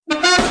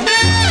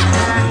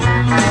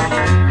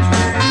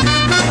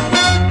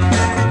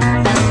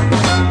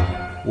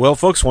Well,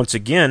 folks, once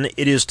again,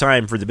 it is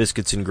time for the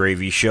Biscuits and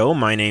Gravy Show.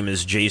 My name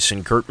is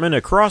Jason Kurtman.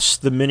 Across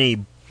the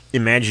many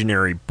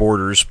imaginary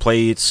borders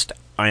placed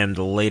and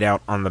laid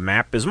out on the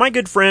map is my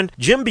good friend,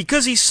 Jim,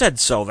 because he said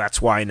so. That's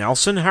why,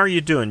 Nelson. How are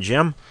you doing,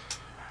 Jim?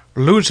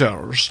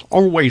 Losers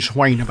always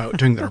whine about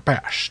doing their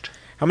best.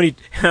 How many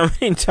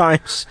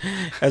times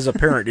as a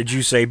parent did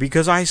you say,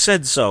 because I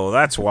said so,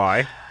 that's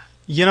why?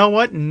 You know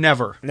what?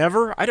 Never.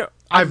 Never?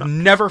 I've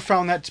never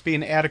found that to be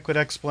an adequate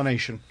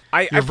explanation.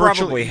 I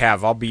probably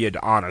have. I'll be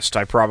honest.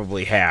 I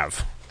probably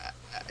have.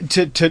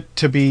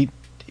 To be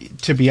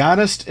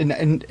honest,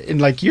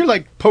 and like you're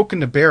like poking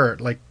the bear,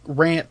 like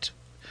rant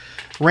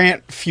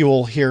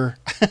fuel here.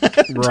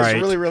 Just right.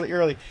 Really, really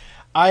early.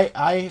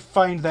 I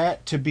find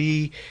that to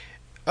be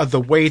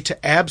the way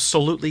to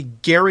absolutely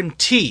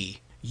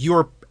guarantee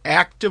you're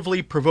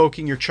actively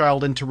provoking your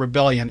child into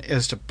rebellion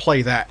is to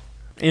play that.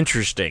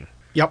 Interesting.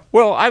 Yep.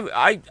 Well,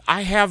 I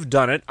have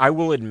done it. I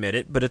will admit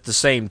it. But at the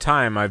same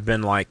time, I've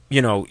been like,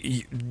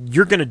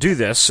 you're going to do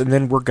this, and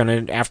then we're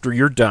going to, after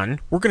you're done,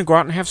 we're going to go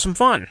out and have some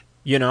fun,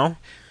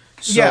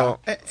 So,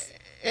 yeah.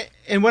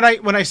 And when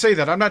I say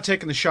that, I'm not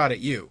taking the shot at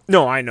you.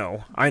 No, I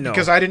know.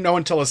 Because I didn't know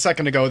until a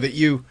second ago that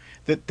you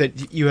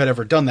had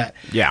ever done that.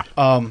 Yeah.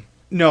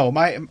 No,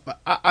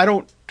 I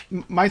don't.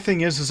 My thing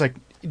is like,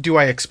 do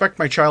I expect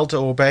my child to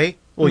obey?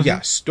 Well,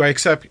 yes. Do I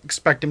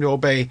expect him to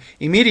obey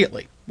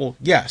immediately? Well,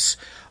 yes.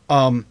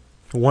 One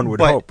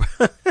would hope.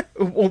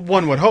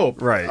 One would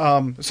hope. Right.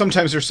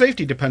 Sometimes their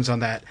safety depends on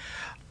that.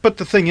 But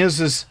the thing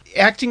is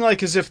acting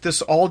like as if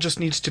this all just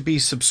needs to be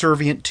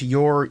subservient to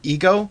your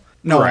ego.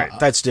 No, right.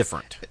 That's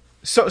different.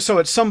 So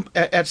at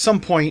some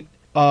point,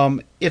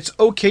 it's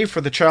okay for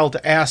the child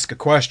to ask a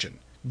question.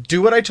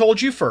 Do what I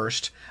told you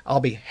first. I'll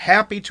be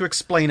happy to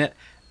explain it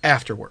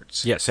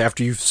afterwards. Yes,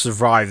 after you've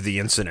survived the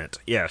incident.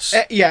 Yes.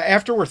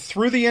 After we're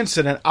through the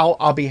incident,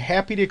 I'll be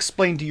happy to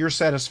explain to your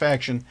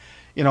satisfaction,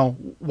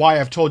 why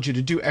I've told you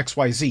to do X,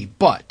 Y, Z.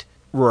 But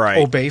right.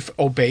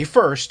 Obey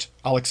first.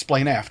 I'll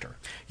explain after.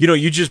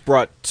 You just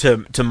brought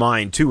to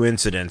mind two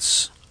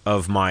incidents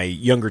of my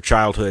younger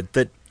childhood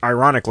that,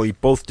 ironically,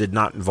 both did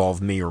not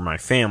involve me or my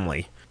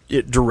family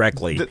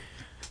directly.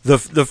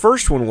 The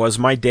first one was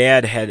my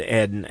dad had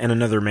and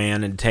another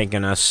man had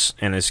taken us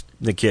and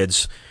the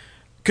kids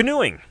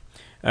canoeing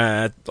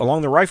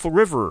along the Rifle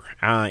River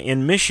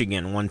in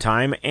Michigan one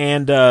time,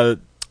 and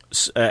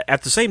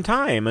at the same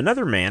time,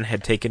 another man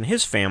had taken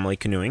his family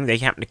canoeing. They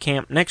happened to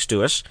camp next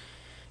to us.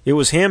 It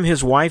was him,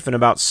 his wife, and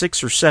about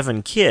 6 or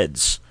 7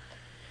 kids.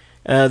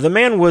 The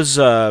man was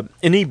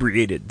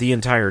inebriated the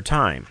entire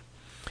time.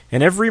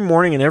 And every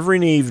morning and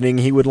every evening,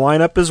 he would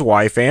line up his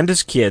wife and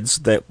his kids,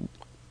 that,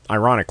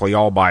 ironically,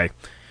 all by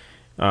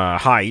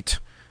height.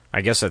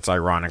 I guess that's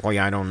ironically,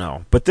 I don't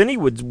know. But then he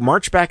would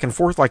march back and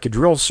forth like a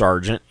drill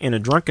sergeant in a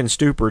drunken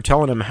stupor,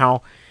 telling them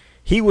how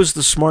he was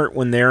the smart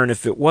one there, and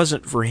if it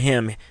wasn't for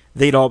him,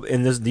 they'd all,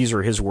 and these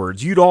are his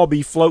words, you'd all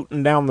be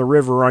floating down the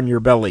river on your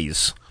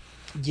bellies.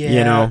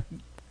 Yeah.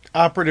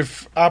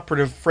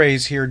 Operative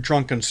phrase here,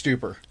 drunken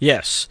stupor.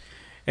 Yes.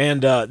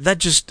 And that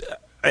just,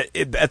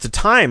 at the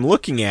time,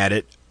 looking at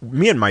it,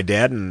 me and my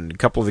dad and a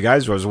couple of the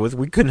guys I was with,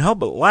 we couldn't help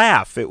but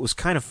laugh. It was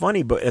kind of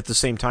funny, but at the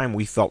same time,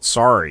 we felt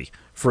sorry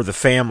for the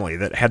family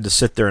that had to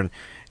sit there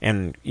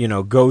and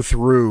go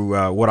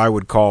through what I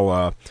would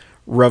call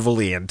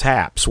reveille and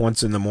taps,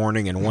 once in the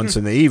morning and once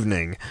in the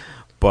evening.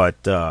 But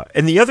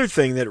and the other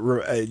thing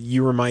that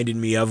you reminded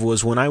me of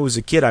was when I was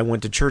a kid, I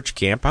went to church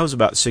camp. I was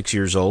about 6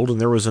 years old, and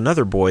there was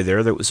another boy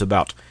there that was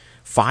about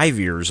 5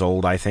 years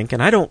old, I think.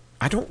 And I don't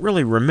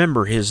really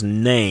remember his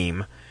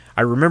name.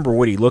 I remember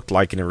what he looked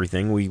like and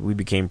everything. We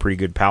became pretty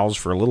good pals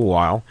for a little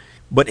while.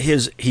 But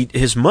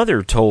his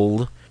mother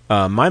told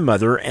my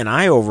mother, and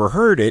I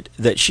overheard it,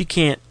 that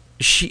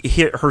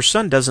her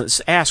son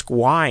doesn't ask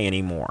why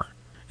anymore.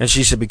 And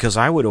she said, because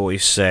I would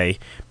always say,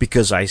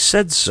 because I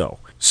said so.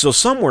 So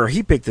somewhere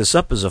he picked this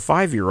up as a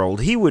 5-year-old.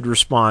 He would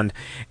respond,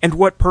 and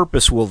what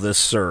purpose will this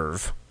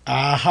serve?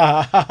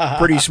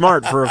 Pretty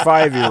smart for a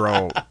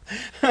 5-year-old.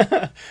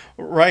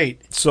 Right.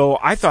 So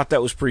I thought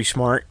that was pretty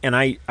smart, and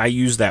I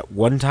used that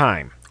one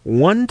time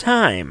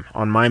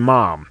on my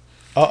mom.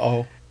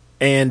 Uh-oh.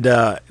 And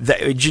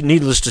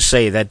needless to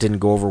say, that didn't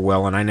go over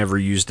well, and I never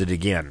used it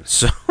again.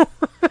 So,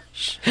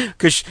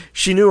 because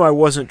she knew I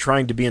wasn't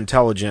trying to be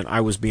intelligent,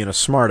 I was being a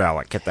smart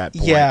aleck at that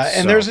point. Yeah,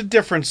 and there's a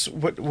difference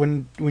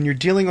when you're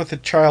dealing with a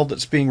child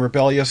that's being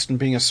rebellious and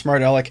being a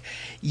smart aleck.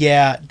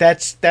 Yeah,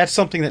 that's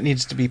something that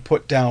needs to be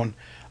put down.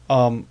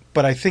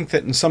 But I think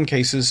that in some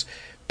cases,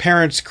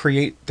 parents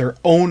create their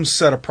own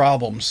set of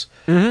problems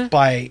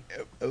by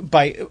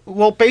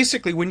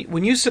basically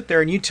when you sit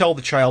there and you tell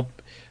the child,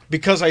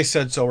 because I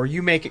said so, or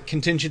you make it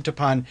contingent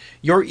upon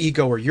your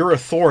ego or your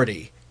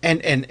authority, and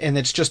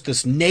it's just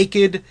this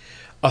naked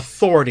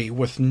authority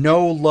with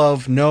no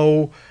love,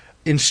 no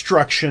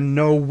instruction,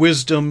 no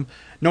wisdom,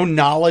 no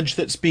knowledge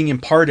that's being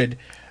imparted.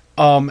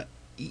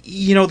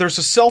 There's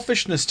a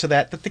selfishness to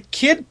that the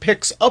kid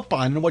picks up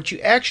on, and what you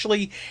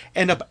actually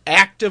end up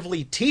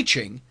actively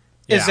teaching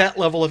is that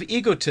level of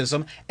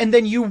egotism. And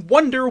then you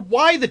wonder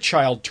why the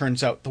child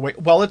turns out the way.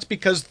 Well, it's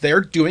because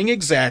they're doing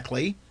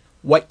exactly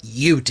what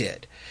you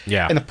did.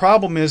 Yeah. And the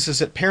problem is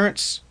that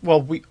parents,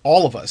 well,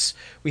 all of us,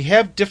 we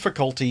have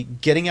difficulty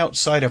getting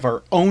outside of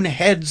our own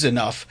heads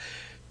enough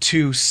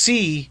to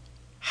see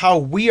how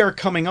we are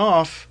coming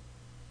off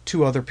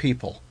to other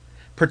people,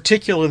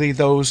 particularly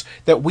those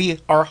that we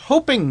are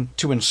hoping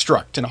to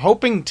instruct and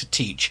hoping to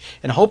teach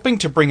and hoping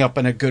to bring up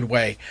in a good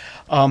way.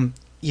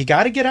 You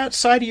got to get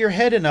outside of your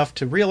head enough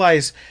to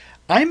realize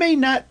I may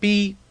not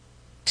be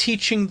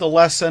teaching the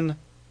lesson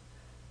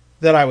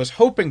that I was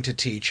hoping to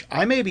teach.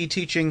 I may be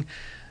teaching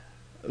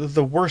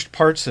the worst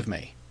parts of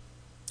me.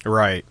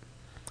 Right.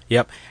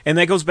 Yep. And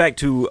that goes back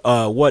to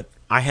what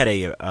I had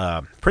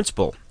a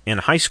principal in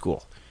high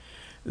school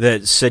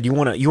that said you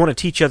want to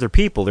teach other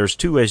people. There's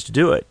two ways to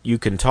do it. You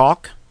can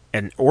talk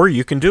or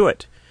you can do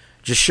it.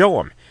 Just show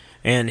them.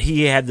 And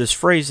he had this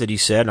phrase that he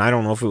said, and I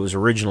don't know if it was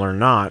original or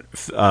not.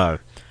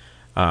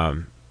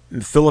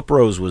 Philip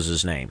Rose was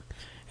his name.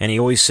 And he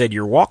always said,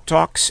 your walk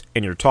talks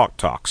and your talk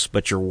talks,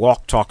 but your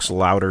walk talks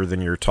louder than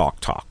your talk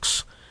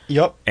talks.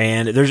 Yep.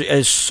 And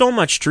there's so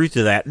much truth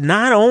to that,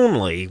 not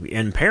only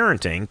in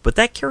parenting, but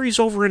that carries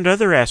over into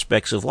other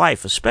aspects of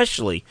life,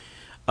 especially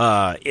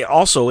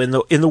also in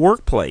the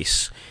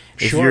workplace.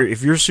 Sure.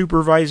 If you're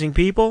supervising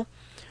people,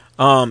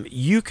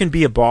 you can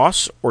be a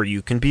boss or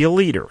you can be a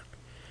leader.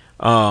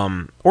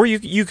 Or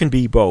you can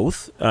be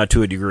both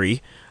to a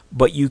degree,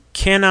 but you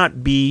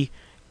cannot be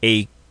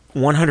a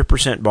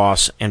 100%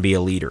 boss and be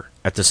a leader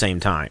at the same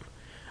time.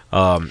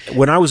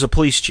 When I was a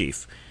police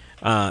chief,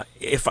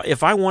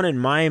 if I wanted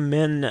my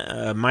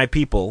men, my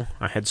people,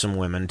 I had some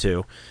women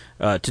too,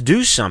 to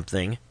do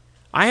something,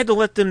 I had to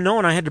let them know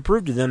and I had to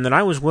prove to them that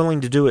I was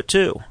willing to do it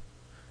too.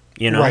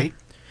 You know? Right.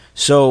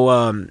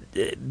 So,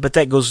 but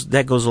that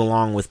goes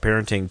along with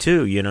parenting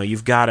too. You know,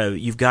 you've got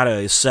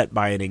to set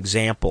by an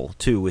example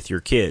too with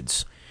your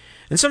kids,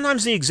 and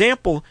sometimes the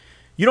example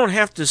you don't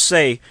have to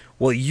say,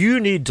 "Well, you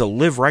need to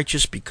live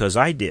righteous because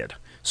I did."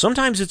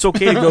 Sometimes it's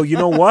okay to go, you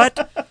know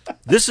what?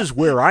 This is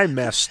where I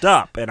messed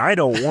up, and I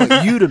don't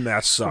want you to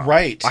mess up.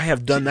 Right. I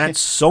have done that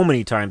so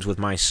many times with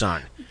my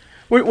son.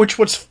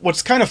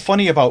 What's kind of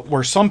funny about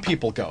where some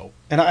people go,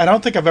 and I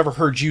don't think I've ever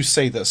heard you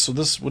say this, so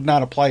this would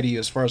not apply to you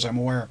as far as I'm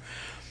aware,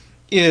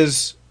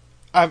 is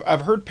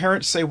I've heard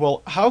parents say,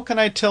 well, how can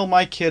I tell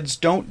my kids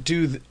don't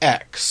do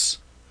X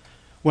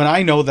when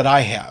I know that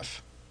I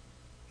have?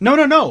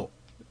 No.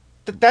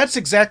 That's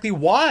exactly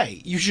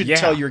why you should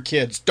tell your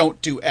kids don't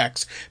do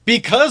X.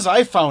 Because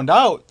I found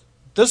out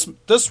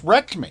this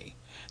wrecked me.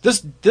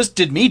 This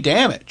did me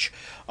damage.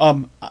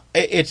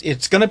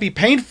 It's going to be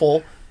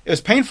painful. It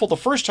was painful the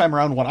first time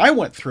around when I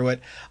went through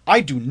it. I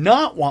do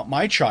not want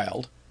my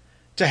child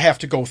to have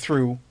to go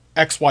through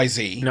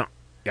XYZ. No,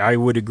 I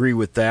would agree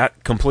with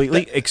that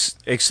completely,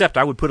 except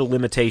I would put a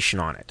limitation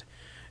on it.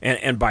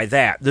 And by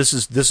that, this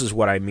is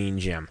what I mean,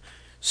 Jim.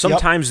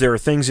 Sometimes there are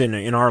things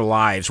in our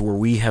lives where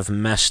we have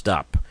messed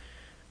up,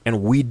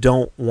 and we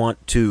don't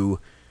want to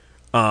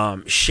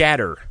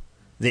shatter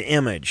the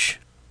image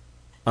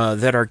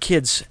that our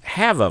kids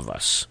have of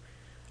us.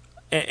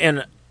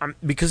 And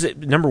because,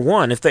 number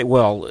one, if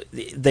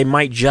they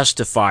might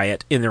justify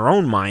it in their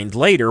own mind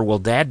later. Well,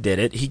 Dad did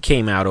it. He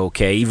came out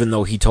okay, even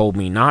though he told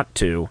me not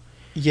to.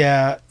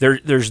 Yeah.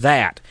 There's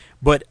that.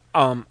 But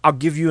I'll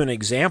give you an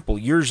example.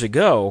 Years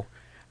ago,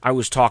 I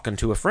was talking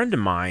to a friend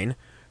of mine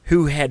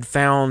who had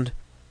found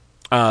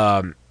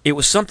it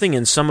was something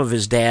in some of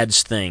his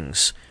dad's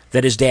things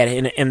that his dad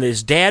and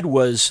his dad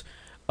was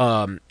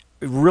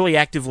really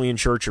actively in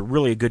church,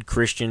 really a good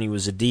Christian. He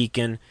was a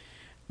deacon,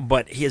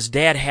 but his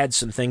dad had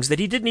some things that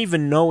he didn't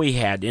even know he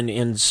had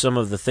in some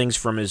of the things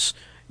from his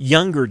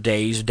younger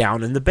days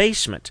down in the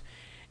basement.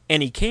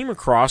 And he came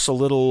across a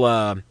little,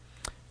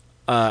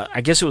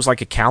 I guess it was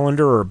like a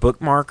calendar or a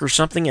bookmark or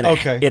something, and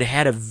it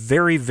had a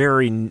very,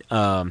 very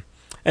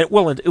it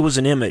was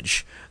an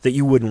image that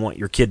you wouldn't want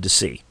your kid to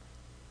see.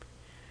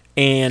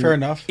 And fair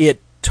enough. It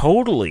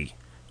totally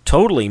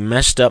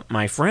messed up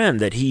my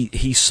friend that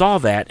he saw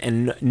that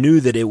and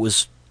knew that it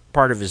was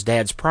part of his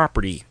dad's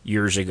property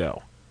years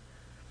ago.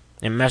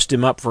 And messed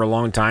him up for a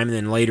long time. And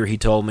then later he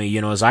told me,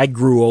 as I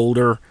grew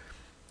older,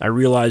 I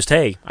realized,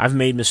 hey, I've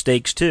made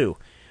mistakes too.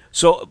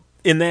 So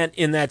in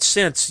that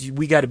sense,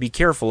 we got to be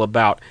careful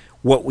about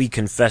what we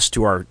confess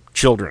to our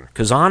children.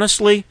 Because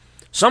honestly,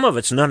 some of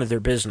it's none of their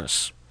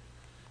business.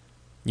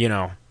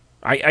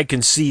 I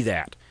can see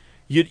that.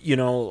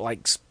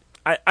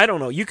 I don't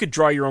know. You could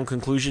draw your own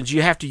conclusions.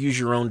 You have to use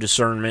your own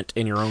discernment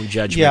and your own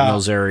judgment in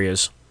those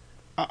areas.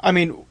 I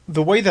mean,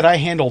 the way that I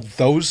handle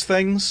those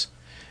things,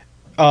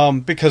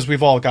 because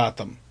we've all got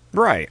them.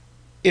 Right.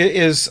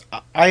 Is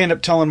I end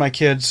up telling my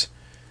kids,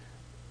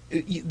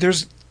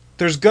 there's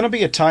going to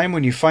be a time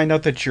when you find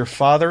out that your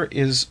father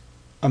is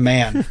a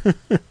man.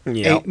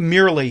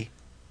 Merely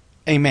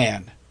a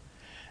man.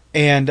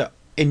 And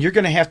you're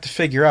going to have to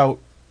figure out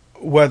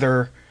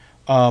whether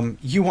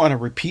you want to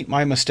repeat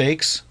my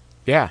mistakes,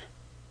 yeah,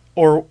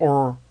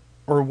 or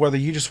whether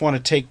you just want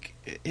to take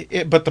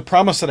but the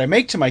promise that I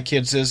make to my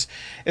kids is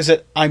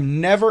that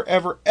I'm never,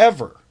 ever,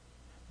 ever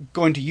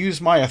going to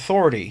use my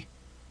authority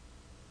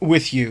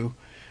with you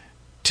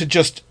to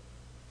just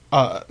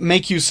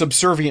make you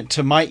subservient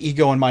to my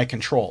ego and my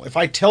control. If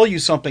I tell you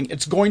something,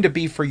 it's going to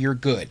be for your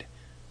good.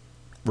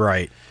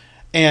 Right.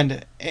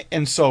 And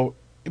so,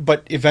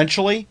 but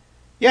eventually,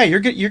 yeah, you're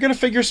going to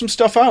figure some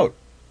stuff out.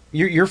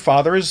 Your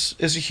father is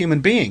a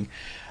human being.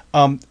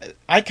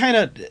 I kind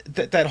of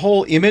that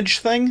whole image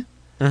thing.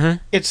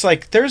 Mm-hmm. It's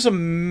like there's a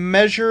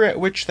measure at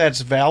which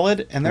that's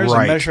valid, and there's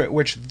a measure at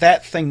which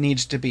that thing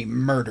needs to be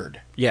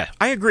murdered. Yeah,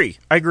 I agree,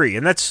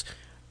 and that's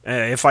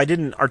if I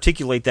didn't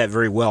articulate that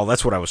very well,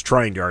 that's what I was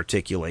trying to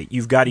articulate.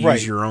 You've got to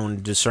use your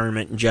own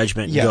discernment and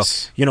judgment. And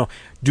yes. Go,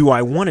 do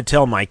I want to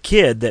tell my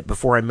kid that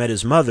before I met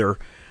his mother,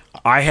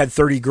 I had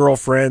 30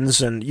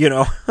 girlfriends, and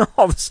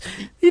all this?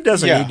 He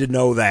doesn't need to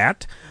know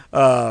that.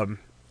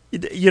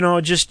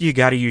 Just you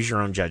got to use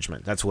your own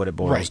judgment. That's what it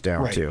boils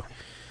down to.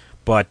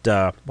 But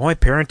boy,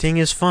 parenting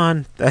is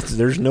fun.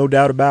 There's no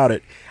doubt about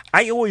it.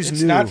 I always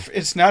knew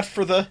it's not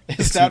for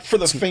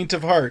the faint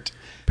of heart.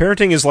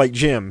 Parenting is like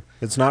gym.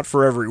 It's not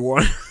for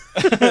everyone.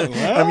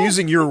 Well, I'm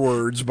using your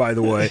words, by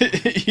the way.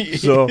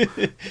 So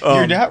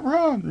you're not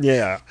wrong.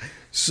 Yeah.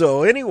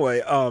 So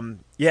anyway,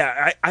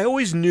 I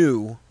always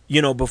knew,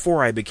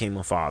 before I became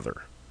a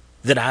father,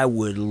 that I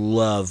would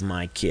love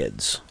my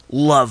kids.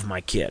 Love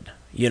my kid.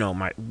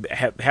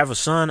 Have a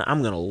son,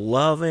 I'm going to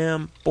love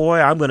him. Boy,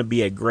 I'm going to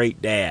be a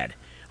great dad.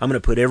 I'm going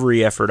to put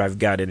every effort I've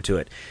got into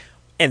it.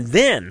 And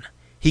then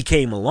he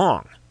came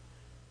along,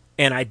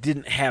 and I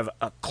didn't have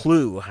a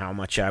clue how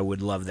much I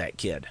would love that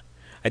kid.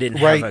 I didn't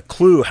have a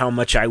clue how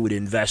much I would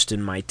invest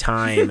in my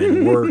time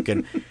and work.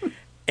 And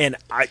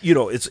I,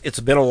 it's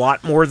been a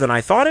lot more than I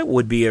thought it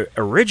would be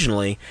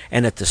originally.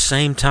 And at the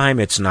same time,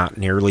 it's not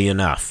nearly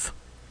enough.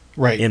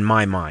 Right. In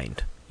my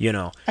mind.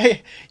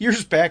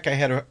 Years back, I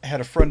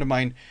had a friend of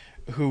mine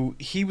who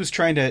he was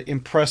trying to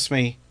impress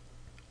me,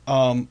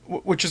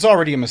 which is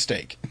already a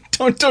mistake.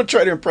 Don't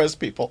try to impress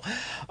people.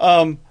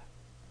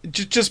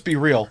 Just be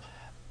real.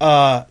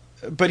 But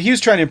he was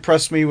trying to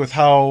impress me with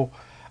how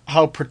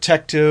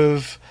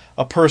protective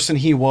a person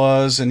he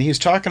was, and he was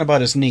talking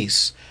about his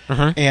niece.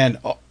 Mm-hmm. And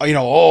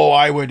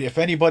I would, if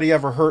anybody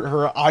ever hurt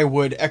her, I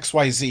would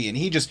XYZ. And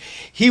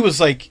he was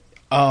like,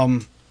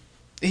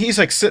 he's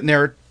like sitting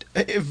there,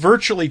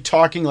 virtually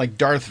talking like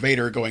Darth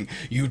Vader, going,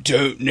 "You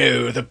don't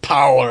know the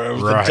power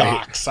of the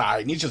dark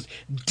side." And he's just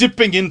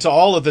dipping into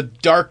all of the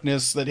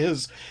darkness that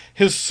his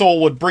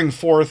soul would bring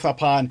forth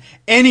upon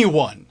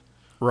anyone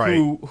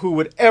who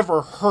would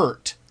ever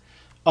hurt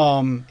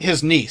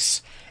his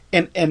niece.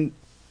 And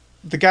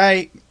the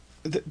guy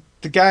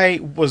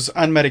was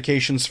on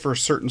medications for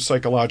certain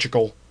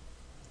psychological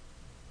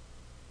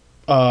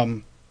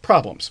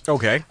problems.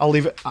 Okay, I'll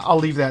leave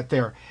that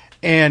there.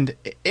 And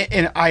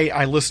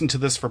I listened to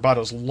this for about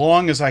as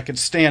long as I could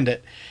stand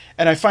it.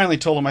 And I finally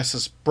told him, I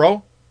says,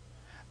 "Bro,"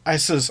 I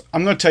says,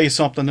 "I'm going to tell you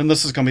something, and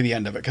this is going to be the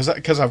end of it,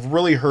 because I've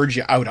really heard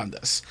you out on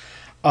this.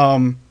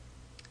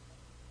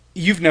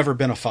 You've never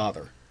been a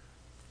father.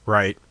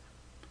 Right.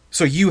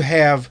 So you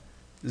have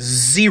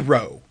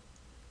zero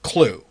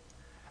clue."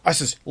 I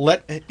says,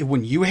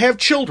 "When you have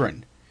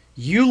children,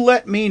 you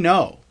let me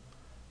know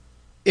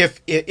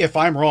if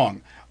I'm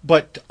wrong.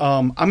 But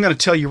I'm going to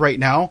tell you right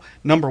now,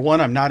 number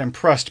one, I'm not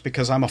impressed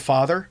because I'm a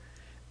father.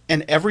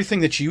 And everything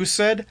that you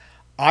said,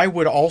 I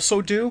would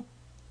also do,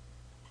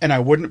 and I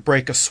wouldn't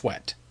break a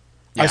sweat."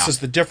 Yeah. I says,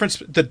 the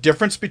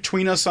difference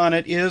between us on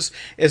it is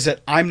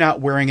that I'm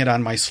not wearing it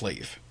on my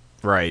sleeve."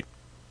 Right.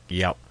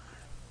 Yep.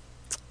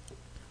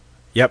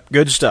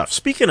 Good stuff.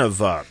 Speaking of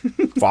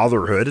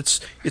fatherhood,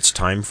 it's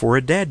time for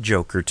a dad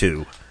joke or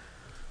two.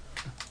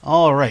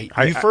 All right.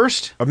 You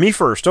first? Me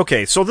first.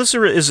 Okay, so this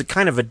is a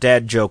kind of a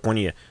dad joke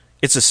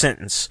it's a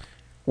sentence.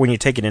 When you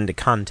take it into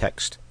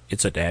context,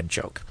 it's a dad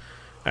joke.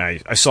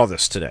 I saw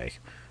this today.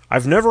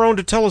 "I've never owned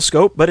a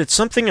telescope, but it's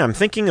something I'm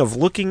thinking of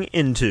looking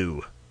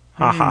into."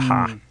 Ha ha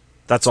ha.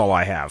 That's all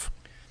I have.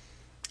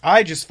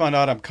 I just found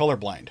out I'm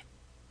colorblind.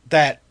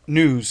 That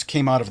news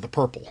came out of the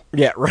purple.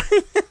 Yeah, right?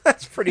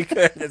 That's pretty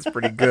good. That's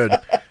pretty good.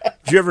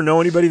 Did you ever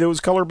know anybody that was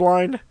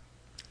colorblind?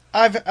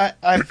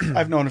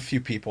 I've known a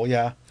few people,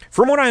 yeah.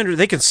 From what I understand,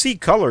 they can see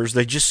colors.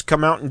 They just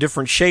come out in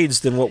different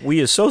shades than what we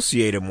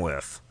associate them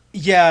with.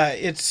 Yeah,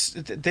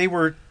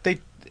 the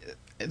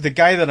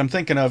guy that I'm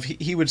thinking of,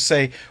 he would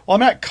say, "Well, I'm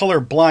not color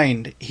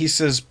blind." He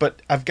says,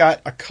 "But I've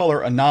got a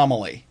color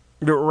anomaly."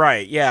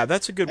 Right, yeah,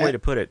 that's a good way to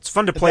put it. It's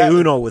fun to play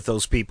Uno with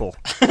those people.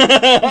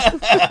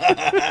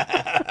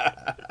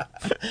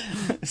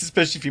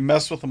 Especially if you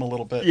mess with them a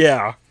little bit.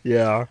 Yeah.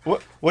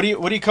 What do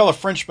you call a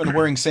Frenchman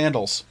wearing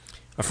sandals?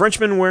 A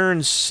Frenchman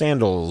wearing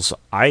sandals?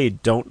 I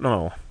don't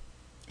know.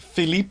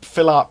 Philippe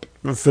Philop.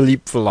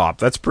 Philippe Philop.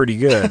 That's pretty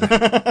good.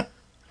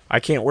 I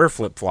can't wear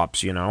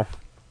flip-flops, Well,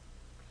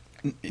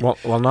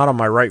 not on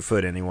my right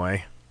foot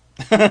anyway.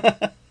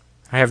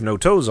 I have no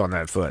toes on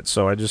that foot,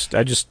 so I just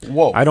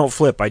Whoa. I don't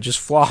flip, I just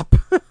flop.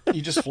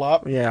 You just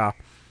flop? Yeah.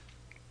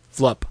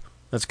 Flop.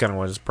 That's kind of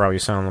what it's probably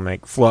sounding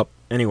like. Flop.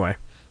 Anyway,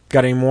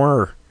 got any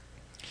more?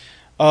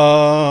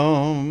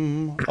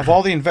 Of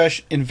all the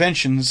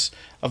inventions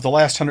of the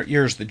last 100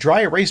 years, the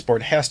dry erase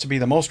board has to be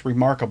the most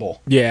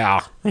remarkable.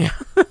 Yeah.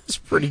 It's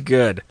pretty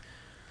good.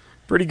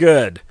 Pretty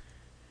good.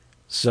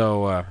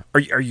 So, are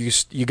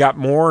you got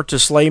more to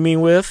slay me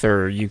with,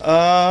 or you?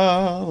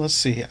 Let's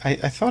see.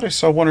 I thought I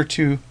saw one or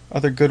two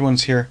other good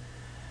ones here.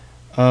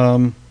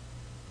 But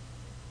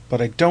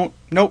I don't.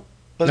 Nope.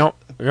 No,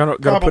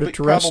 gonna put it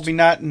to rest. Probably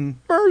not in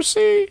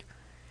Mercy.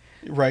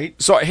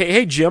 Right. So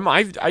hey Jim,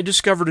 I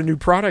discovered a new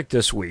product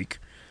this week.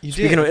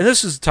 Speaking of, and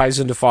this ties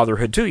into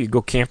fatherhood too. You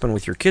go camping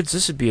with your kids.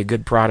 This would be a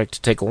good product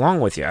to take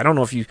along with you. I don't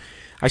know if you.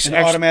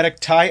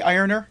 Automatic tie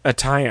ironer. A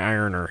tie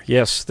ironer.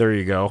 Yes, there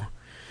you go.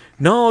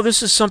 No,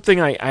 this is something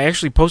I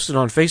actually posted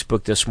on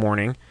Facebook this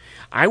morning.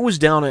 I was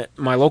down at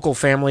my local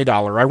Family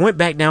Dollar. I went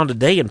back down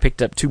today and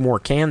picked up 2 more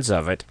cans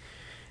of it.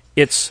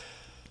 It's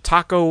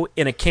taco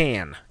in a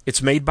can.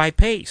 It's made by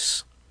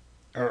Pace.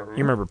 You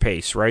remember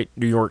Pace, right?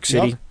 New York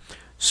City. Yep.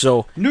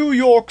 So New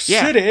York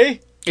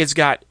City. It's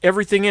got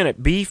everything in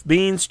it: beef,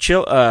 beans,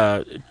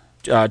 a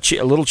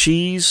little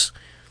cheese,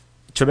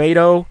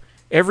 tomato,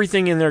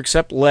 everything in there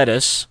except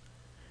lettuce.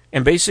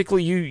 And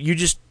basically, you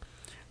just,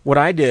 what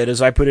I did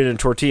is I put it in a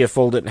tortilla,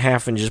 fold it in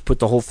half, and just put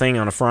the whole thing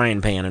on a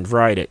frying pan and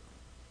fried it.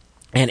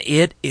 And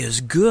it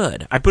is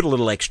good. I put a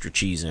little extra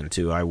cheese in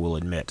too, I will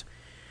admit.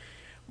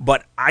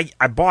 But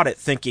I bought it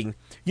thinking,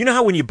 you know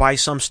how when you buy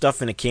some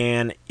stuff in a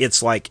can,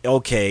 it's like,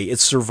 okay,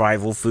 it's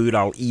survival food.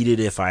 I'll eat it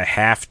if I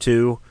have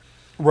to.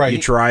 Right. You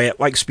try it,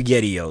 like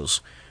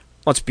SpaghettiOs.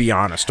 Let's be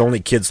honest, only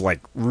kids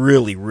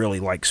really, really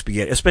like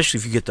spaghetti, especially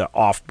if you get the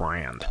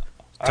off-brand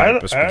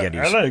type of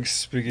SpaghettiOs. I like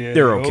SpaghettiOs.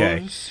 They're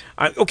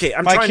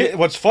okay.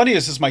 What's funny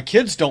is my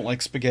kids don't like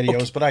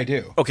SpaghettiOs, but I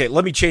do. Okay,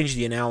 let me change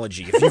the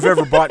analogy. If you've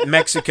ever bought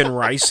Mexican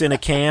rice in a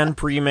can,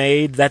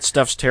 pre-made, that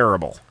stuff's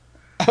terrible.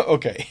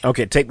 Okay.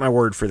 Okay, take my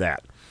word for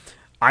that.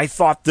 I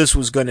thought this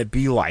was going to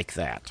be like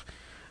that.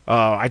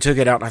 I took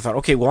it out and I thought,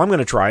 okay, well, I'm going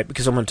to try it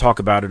because I'm going to talk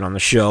about it on the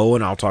show,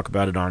 and I'll talk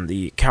about it on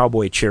the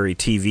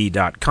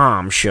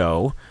CowboyCherryTV.com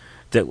show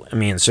that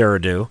me and Sarah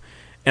do.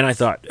 And I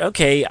thought,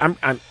 okay,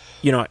 I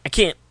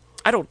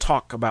don't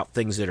talk about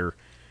things that are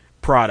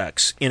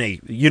products in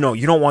a, you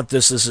don't want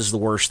this is the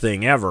worst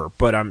thing ever,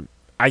 but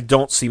I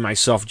don't see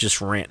myself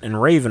just ranting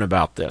and raving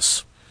about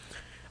this.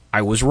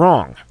 I was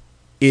wrong.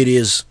 It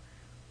is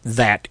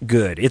that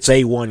good. It's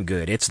A1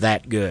 good. It's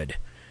that good.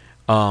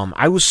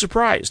 I was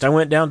surprised. I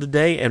went down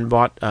today and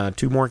bought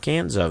 2 more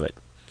cans of it.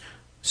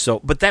 So,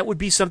 but that would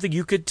be something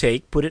you could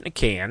take, put it in a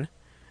can,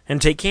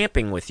 and take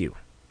camping with you.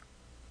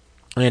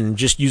 And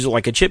just use it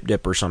like a chip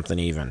dip or something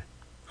even.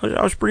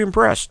 I was pretty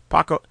impressed.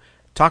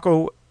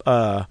 Taco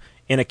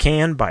in a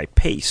can by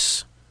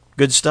Pace.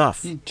 Good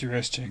stuff.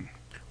 Interesting.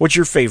 What's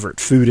your favorite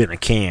food in a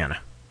can?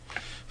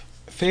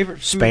 Favorite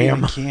food Spam?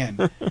 in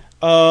a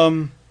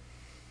can?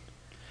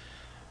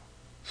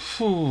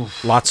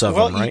 Lots of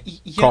them,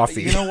 right?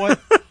 Coffee. You know what?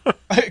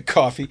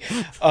 Coffee.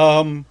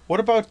 What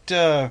about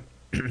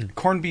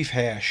corned beef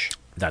hash?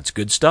 That's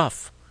good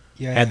stuff.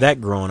 Yeah. Had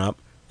that growing up.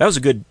 That was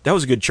a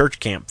good church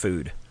camp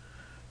food,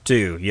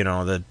 too.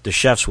 The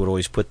chefs would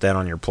always put that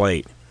on your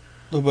plate.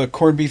 A little bit of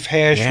corned beef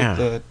hash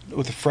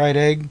with the fried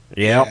egg.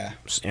 Yep. Yeah.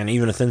 And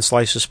even a thin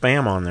slice of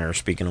Spam on there,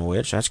 speaking of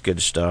which. That's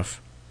good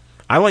stuff.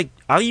 I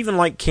even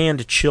like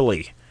canned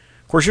chili.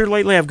 Of course, here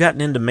lately I've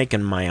gotten into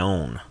making my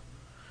own.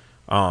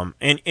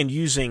 And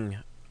using,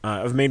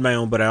 I've made my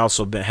own, but I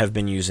also have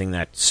been using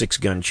that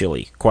 6-gun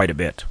chili quite a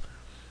bit.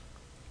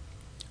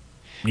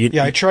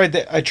 I tried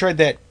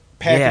that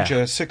package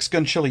of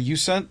 6-gun chili you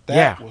sent.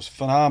 That was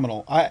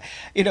phenomenal.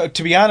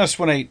 To be honest,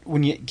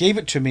 when you gave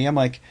it to me, I'm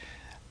like,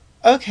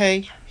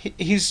 okay,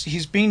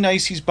 he's being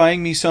nice. He's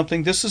buying me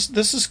something. This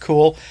is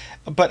cool,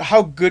 but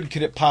how good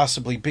could it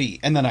possibly be?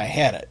 And then I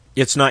had it.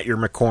 It's not your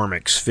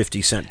McCormick's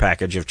 50-cent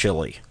package of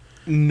chili.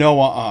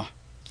 No,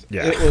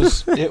 Yeah.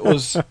 It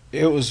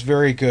was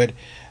very good.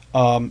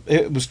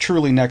 It was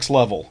truly next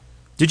level.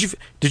 Did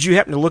you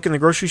happen to look in the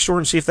grocery store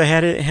and see if they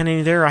had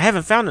any there? I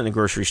haven't found it in the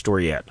grocery store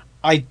yet.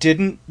 I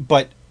didn't,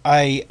 but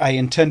I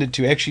intended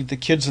to. Actually, the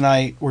kids and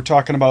I were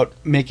talking about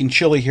making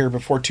chili here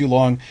before too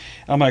long.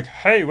 I'm like,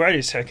 hey, wait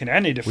a second. I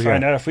need to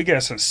find out if we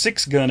got some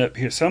 6-gun up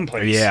here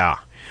someplace. Yeah.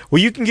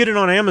 Well, you can get it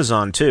on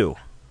Amazon, too.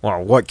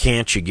 Well, what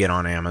can't you get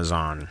on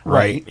Amazon,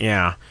 right?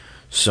 Yeah.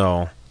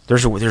 So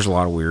there's a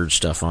lot of weird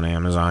stuff on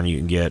Amazon you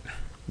can get.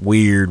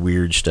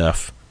 Weird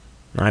stuff.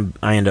 I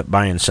end up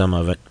buying some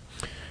of it.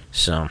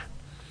 So,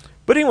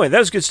 but anyway, that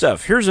was good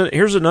stuff. Here's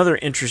another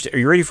interesting. Are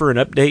you ready for an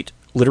update?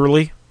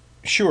 Literally.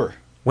 Sure.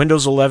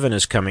 Windows 11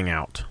 is coming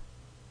out.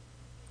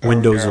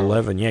 Windows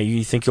 11. Yeah,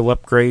 you think you'll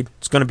upgrade?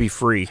 It's going to be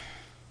free.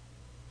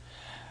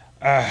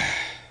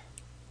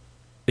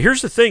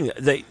 Here's the thing: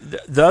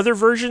 the other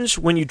versions,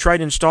 when you try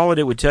to install it,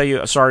 it would tell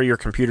you, "Sorry, your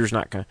computer's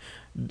not going,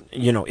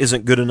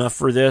 isn't good enough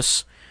for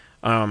this."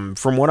 From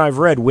what I've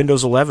read,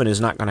 Windows 11 is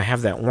not going to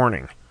have that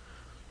warning.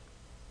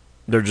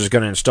 They're just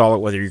going to install it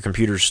whether your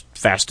computer's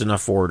fast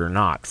enough for it or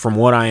not. From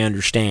what I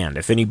understand,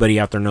 if anybody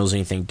out there knows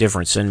anything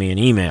different, send me an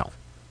email.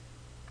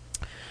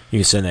 You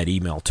can send that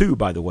email too,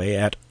 by the way,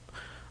 at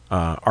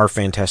our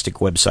fantastic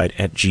website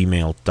at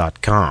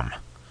gmail.com.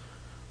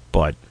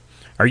 But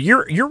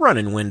you're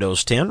running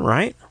Windows 10,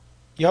 right?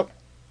 Yep.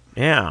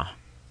 Yeah,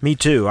 me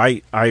too.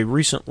 I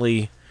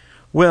recently,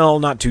 well,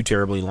 not too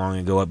terribly long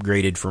ago,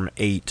 upgraded from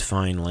 8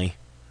 finally,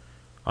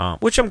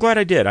 which I'm glad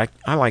I did.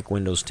 I like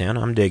Windows 10.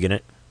 I'm digging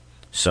it.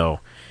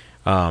 So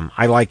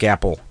I like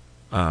Apple.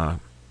 I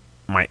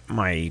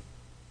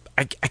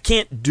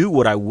can't do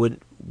what I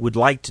would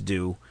like to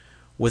do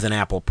with an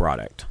Apple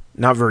product.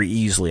 Not very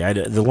easily.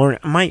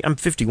 I'm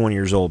 51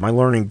 years old. My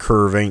learning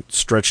curve ain't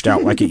stretched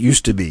out like it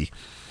used to be.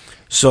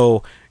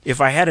 So if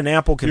I had an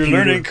Apple computer... Your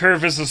learning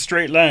curve is a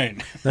straight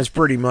line. That's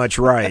pretty much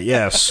right,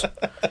 yes.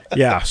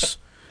 Yes.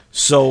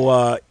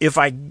 So if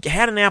I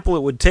had an Apple,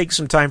 it would take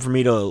some time for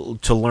me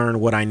to learn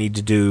what I need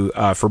to do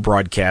for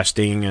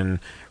broadcasting and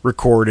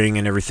recording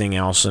and everything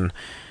else. And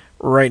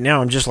right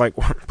now I'm just like,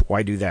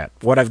 why do that?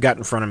 What I've got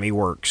in front of me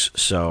works.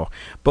 So,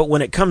 but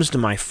when it comes to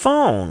my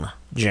phone,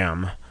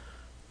 Jim,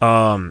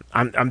 I'm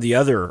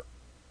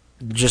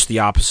just the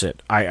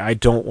opposite. I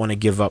don't want to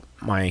give up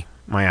my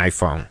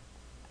iPhone.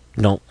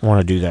 Don't want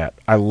to do that.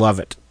 I love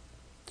it.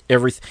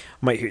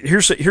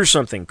 Here's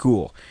something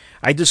cool.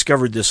 I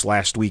discovered this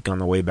last week on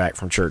the way back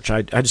from church.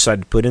 I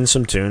decided to put in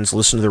some tunes,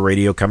 listen to the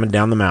radio coming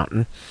down the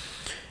mountain.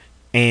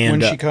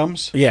 And when she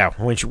comes? Yeah,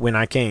 when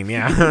I came,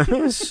 yeah.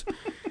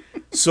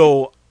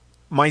 So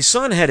my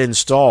son had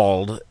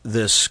installed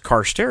this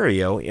car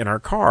stereo in our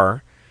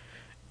car,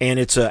 and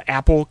it's a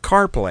Apple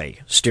CarPlay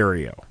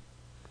stereo.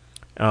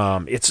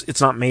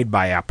 It's not made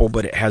by Apple,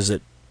 but it has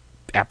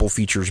Apple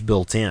features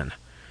built in.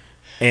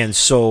 And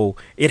so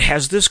it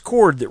has this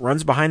cord that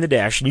runs behind the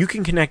dash, and you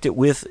can connect it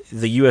with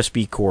the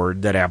USB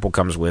cord that Apple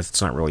comes with.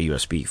 It's not really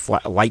USB,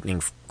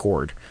 lightning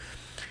cord,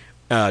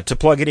 to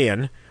plug it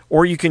in,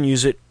 or you can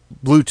use it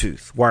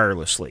Bluetooth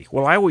wirelessly.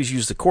 Well, I always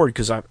use the cord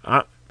because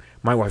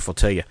my wife will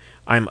tell you,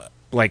 I'm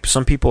like,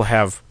 some people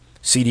have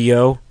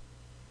CDO.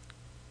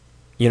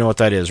 You know what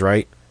that is,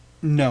 right?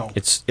 No.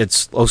 It's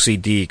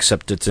OCD,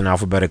 except it's in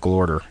alphabetical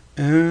order.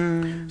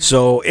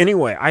 So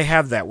anyway, I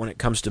have that when it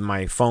comes to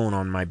my phone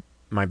on my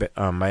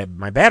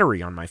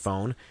battery on my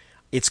phone.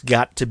 It's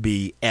got to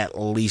be at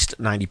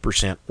least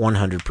 90%,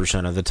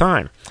 100% of the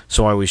time.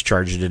 So I always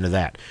charge it into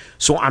that.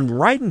 So I'm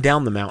riding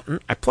down the mountain.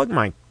 I plug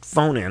my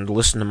phone in to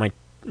listen to my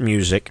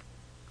music.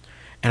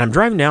 And I'm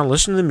driving down,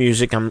 listening to the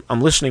music. I'm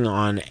listening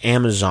on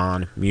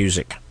Amazon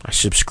Music. I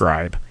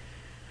subscribe.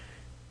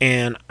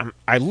 And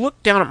I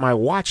look down at my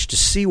watch to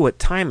see what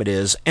time it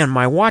is, and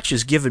my watch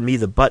is giving me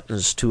the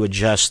buttons to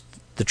adjust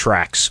the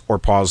tracks or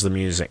pause the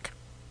music.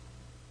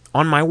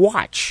 On my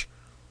watch.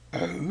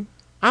 Oh.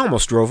 I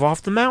almost drove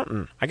off the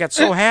mountain. I got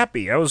so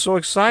happy. I was so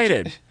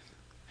excited.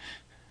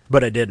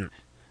 But I didn't.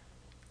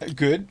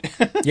 Good.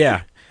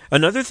 Yeah.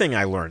 Another thing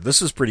I learned,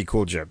 this is pretty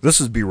cool, Jeb. This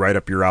would be right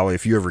up your alley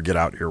if you ever get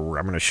out here.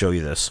 I'm going to show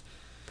you this.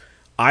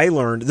 I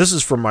learned, this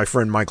is from my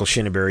friend Michael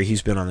Shinneberry.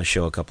 He's been on the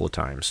show a couple of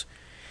times.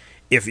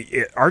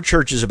 Our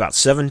church is about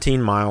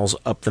 17 miles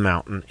up the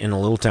mountain in a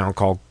little town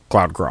called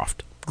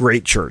Cloudcroft.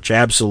 Great church.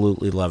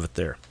 Absolutely love it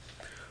there.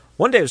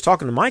 One day I was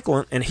talking to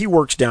Michael, and he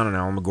works down in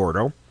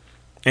Alamogordo,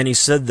 and he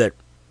said that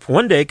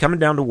one day coming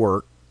down to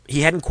work,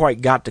 he hadn't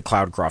quite got to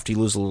Cloudcroft. He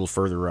lives a little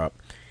further up.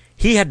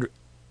 He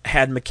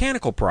had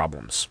mechanical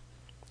problems,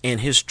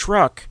 and his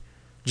truck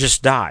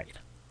just died.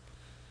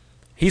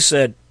 He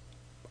said,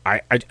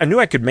 I knew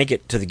I could make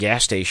it to the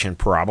gas station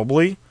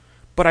probably,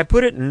 but I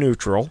put it in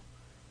neutral,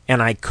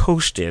 and I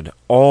coasted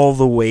all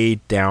the way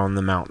down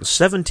the mountain,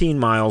 17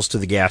 miles to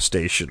the gas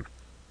station.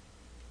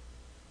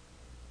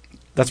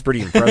 That's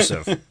pretty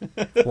impressive.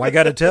 Well, I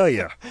got to tell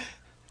you,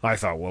 I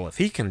thought, well, if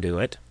he can do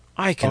it,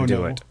 I can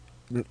do it.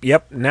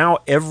 Yep, now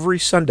every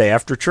Sunday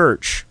after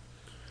church,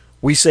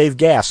 we save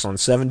gas on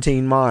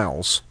 17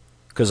 miles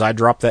because I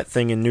drop that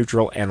thing in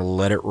neutral and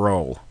let it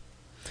roll.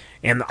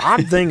 And the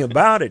odd thing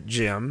about it,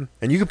 Jim,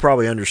 and you could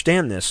probably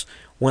understand this,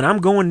 when I'm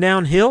going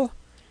downhill,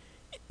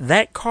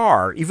 that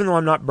car, even though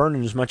I'm not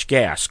burning as much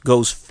gas,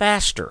 goes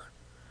faster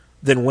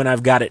than when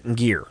I've got it in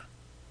gear.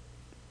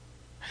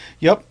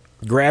 Yep.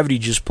 Gravity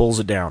just pulls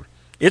it down.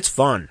 It's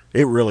fun.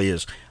 It really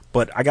is.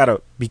 But I got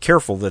to be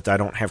careful that I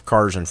don't have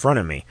cars in front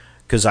of me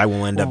because I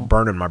will end up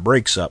burning my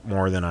brakes up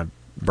more than I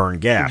burn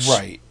gas.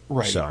 Right.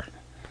 So,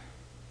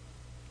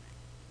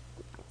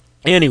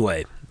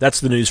 anyway, that's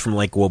the news from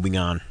Lake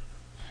Wobegon.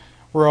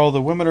 Where all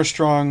the women are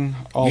strong,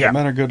 all the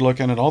men are good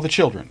looking, and all the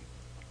children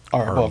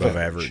are above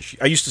average.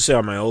 I used to say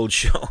on my old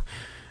show,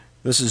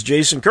 this is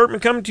Jason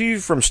Kurtman coming to you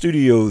from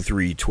Studio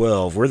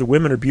 312, where the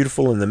women are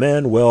beautiful and the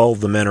men, well,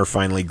 the men are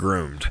finely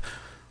groomed.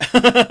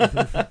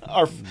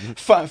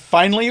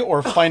 Finally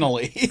or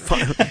finally?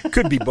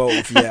 Could be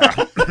both,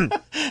 yeah.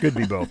 Could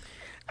be both.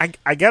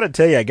 I got to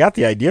tell you, I got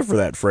the idea for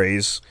that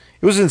phrase.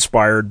 It was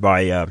inspired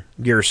by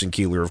Garrison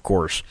Keillor, of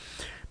course.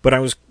 But I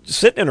was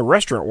sitting in a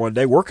restaurant one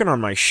day working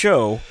on my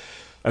show.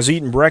 I was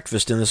eating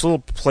breakfast in this little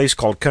place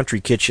called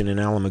Country Kitchen in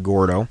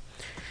Alamogordo.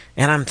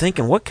 And I'm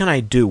thinking, what can I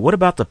do? What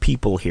about the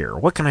people here?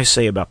 What can I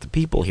say about the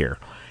people here?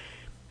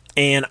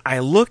 And I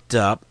looked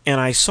up,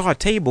 and I saw a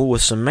table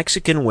with some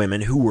Mexican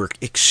women who were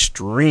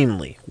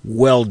extremely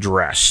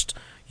well-dressed.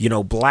 You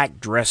know, black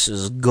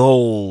dresses,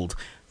 gold,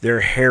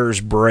 their hair's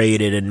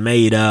braided and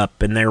made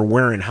up, and they're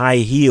wearing high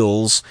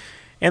heels,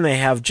 and they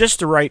have just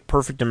the right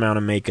perfect amount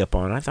of makeup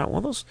on. I thought,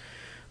 well,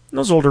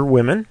 those older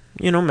women,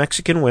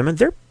 Mexican women,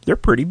 they're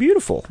pretty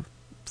beautiful.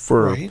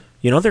 Right.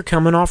 They're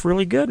coming off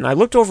really good. And I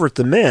looked over at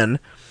the men, and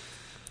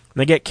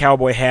they get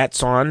cowboy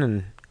hats on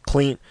and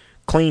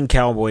clean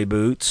cowboy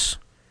boots.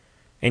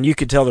 And you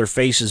could tell their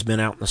face has been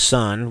out in the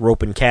sun,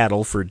 roping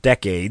cattle for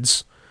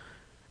decades.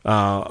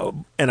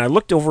 And I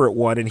looked over at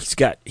one, and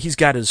he's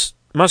got his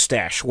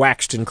mustache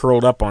waxed and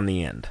curled up on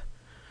the end.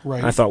 Right.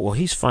 And I thought, well,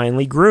 he's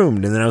finally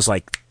groomed. And then I was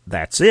like,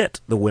 that's it.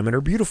 The women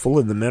are beautiful,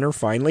 and the men are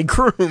finally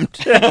groomed.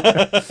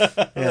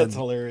 That's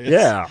hilarious.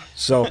 Yeah.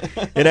 So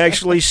it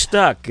actually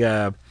stuck.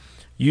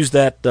 Used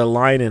that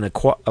line in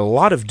a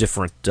lot of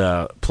different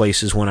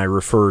places when I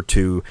refer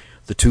to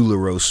the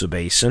Tularosa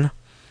Basin.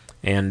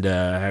 And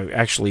I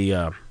actually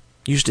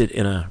used it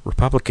in a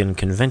Republican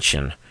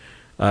convention.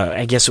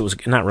 I guess it was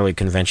not really a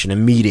convention, a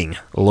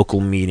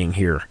local meeting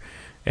here.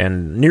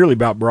 And nearly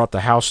about brought the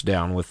house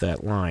down with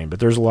that line.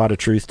 But there's a lot of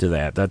truth to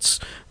that. That's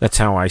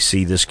how I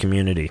see this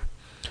community.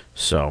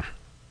 So,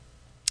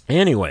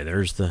 anyway,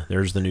 there's the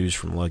news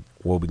from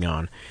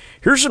Wobegon.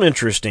 Here's some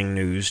interesting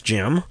news,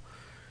 Jim.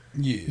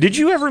 Yeah. Did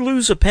you ever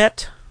lose a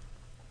pet?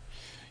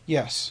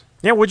 Yes.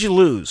 Yeah, what'd you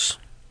lose?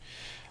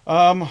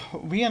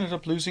 We ended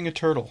up losing a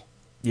turtle.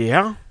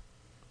 Yeah?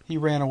 He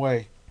ran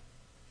away.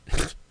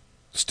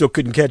 Still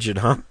couldn't catch it,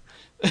 huh?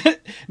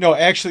 No,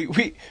 actually,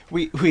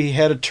 we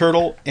had a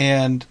turtle,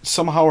 and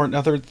somehow or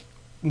another,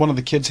 one of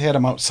the kids had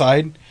him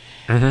outside,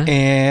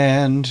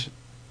 and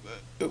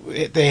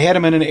they had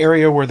him in an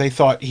area where they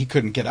thought he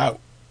couldn't get out.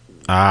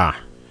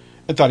 Ah.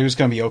 I thought he was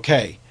going to be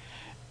okay.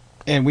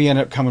 And we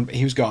ended up coming,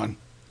 he was gone.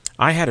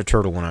 I had a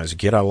turtle when I was a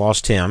kid. I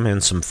lost him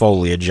in some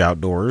foliage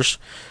outdoors.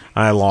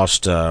 I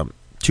lost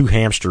 2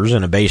 hamsters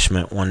in a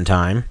basement one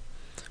time.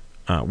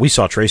 We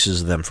saw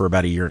traces of them for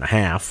about a year and a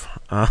half.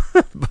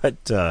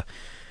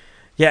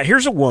 Yeah,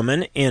 here's a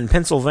woman in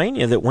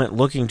Pennsylvania that went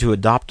looking to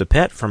adopt a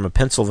pet from a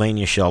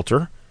Pennsylvania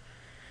shelter.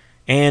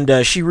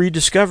 And she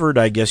rediscovered,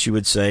 I guess you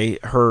would say,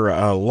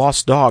 her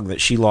lost dog that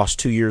she lost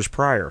 2 years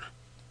prior.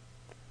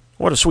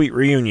 What a sweet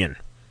reunion.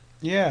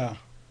 Yeah.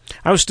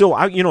 I was still,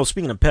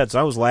 speaking of pets,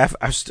 I was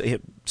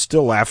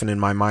still laughing in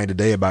my mind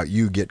today about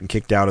you getting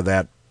kicked out of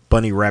that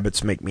Bunny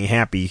Rabbits Make Me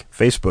Happy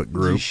Facebook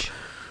group. Yeesh.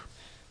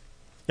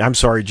 I'm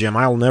sorry, Jim.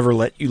 I'll never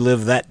let you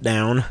live that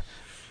down.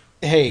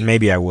 Hey.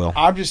 Maybe I will.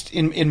 I'm just,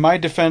 in my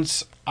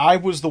defense, I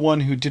was the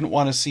one who didn't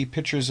want to see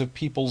pictures of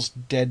people's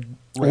dead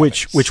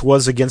rabbits. Which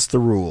was against the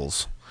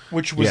rules.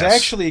 Which was Yes.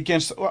 actually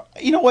against,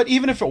 you know what,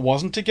 even if it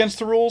wasn't against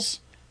the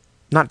rules,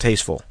 Not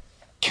tasteful.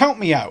 count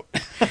me out.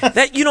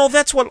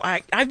 That's what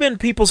I've been to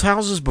people's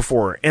houses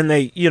before, and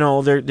they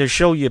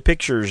show you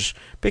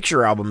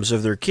picture albums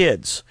of their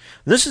kids.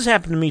 This has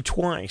happened to me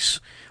twice,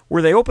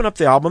 where they open up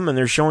the album and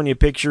they're showing you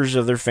pictures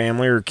of their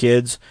family or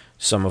kids.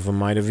 Some of them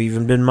might have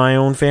even been my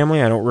own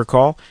family, I don't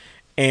recall.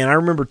 And I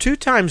remember 2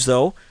 times,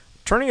 though,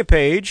 turning a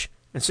page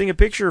and seeing a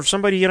picture of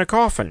somebody in a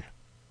coffin.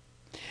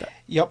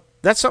 Yep.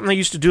 That's something they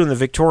used to do in the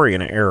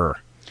Victorian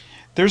era.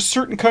 There's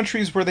certain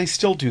countries where they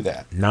still do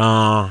that.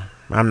 Nah,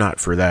 I'm not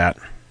for that.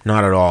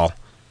 Not at all.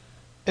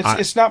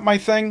 It's not my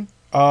thing.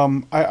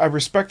 I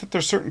respect that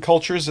there's certain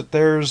cultures that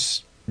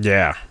there's...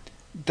 Yeah.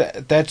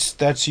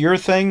 That's your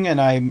thing,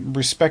 and I'm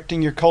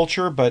respecting your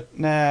culture, but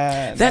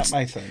not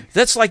my thing.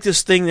 That's like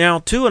this thing now,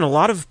 too, in a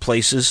lot of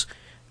places.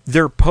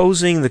 They're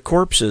posing the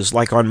corpses,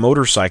 like on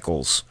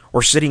motorcycles,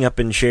 or sitting up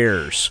in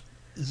chairs.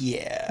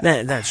 Yeah.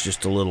 That's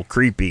just a little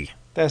creepy.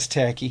 That's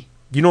tacky.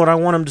 You know what I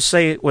want them to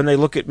say when they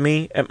look at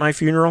me at my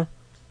funeral?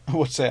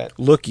 What's that?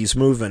 Look, he's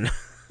moving.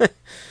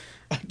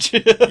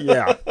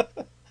 Yeah.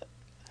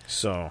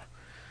 So...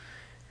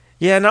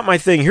 Yeah, not my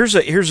thing. Here's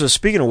a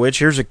speaking of which,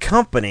 here's a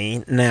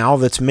company now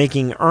that's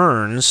making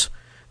urns.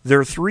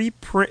 They're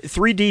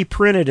 3D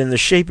printed in the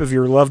shape of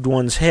your loved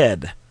one's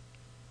head.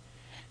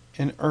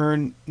 An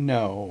urn?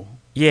 No.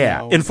 Yeah,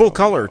 No, in full no,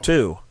 color no.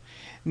 too.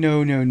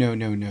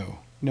 No.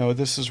 No,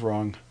 this is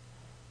wrong.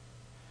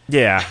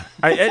 Yeah,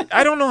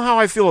 I don't know how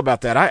I feel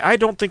about that. I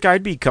don't think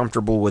I'd be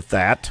comfortable with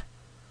that.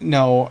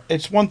 No,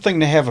 it's one thing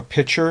to have a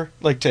picture,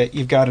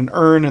 you've got an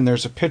urn and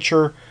there's a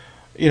picture,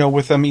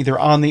 with them either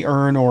on the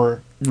urn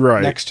or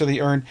Right. next to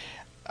the urn.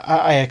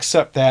 I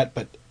accept that,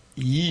 but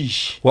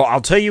yeesh. Well,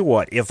 I'll tell you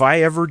what, if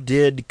I ever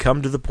did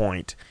come to the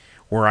point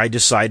where I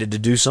decided to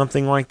do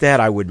something like that,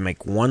 I would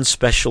make one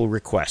special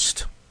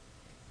request.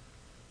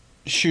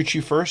 Shoot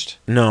you first?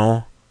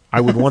 No,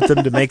 I would want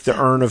them to make the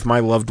urn of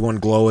my loved one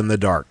glow in the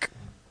dark.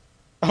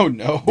 Oh,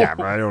 no. Yeah,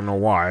 but I don't know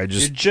why. I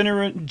just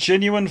Your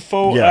genuine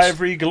faux Yes.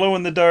 ivory glow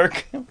in the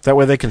dark. that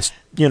way they can,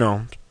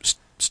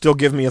 still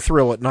give me a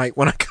thrill at night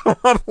when I come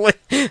up late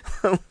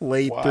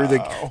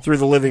Wow. through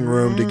the living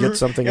room to get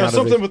something out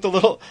something of it. with a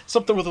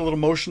little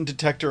motion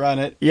detector on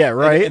it. Yeah,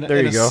 right. And,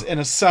 There you go. And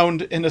a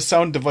sound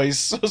device.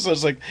 So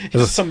it's like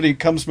somebody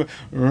comes.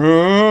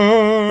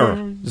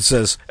 Or it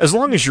says, as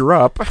long as you're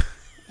up.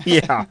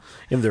 Yeah,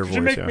 in their voice. Could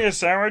you make me a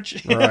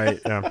sandwich? Right,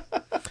 yeah.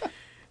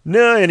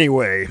 No,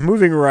 anyway,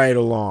 moving right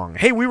along.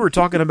 Hey, we were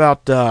talking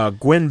about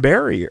Gwen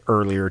Berry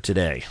earlier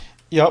today.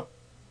 Yep.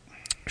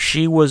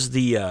 She was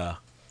the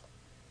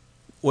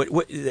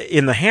what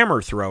in the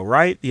hammer throw,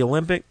 right? The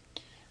Olympic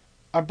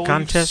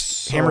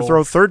contest so. hammer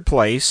throw, third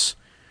place,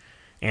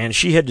 and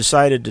she had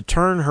decided to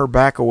turn her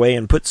back away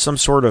and put some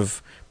sort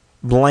of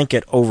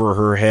blanket over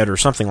her head or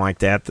something like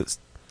that. That's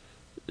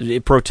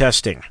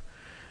protesting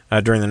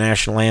during the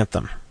national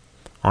anthem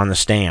on the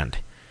stand.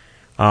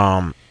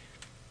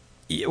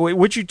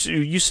 Would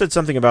you said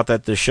something about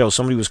that this show?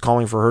 Somebody was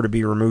calling for her to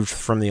be removed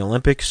from the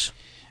Olympics.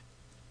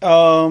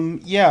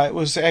 Yeah, it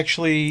was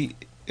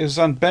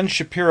on Ben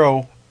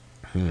Shapiro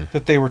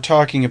that they were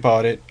talking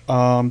about it.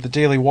 The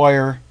Daily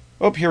Wire.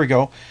 Oh, here we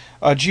go.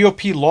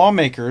 GOP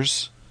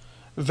lawmakers,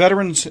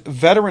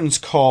 veterans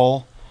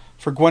call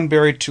for Gwen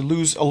Berry to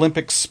lose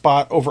Olympic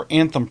spot over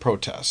anthem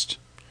protest.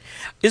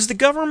 Is the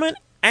government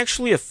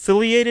actually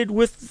affiliated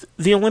with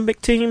the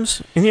Olympic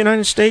teams in the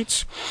United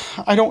States?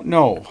 I don't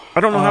know. I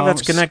don't know how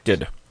that's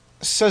connected.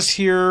 Says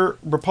here,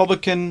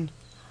 Republican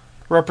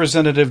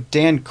Representative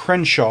Dan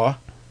Crenshaw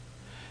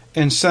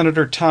and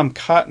Senator Tom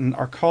Cotton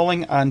are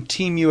calling on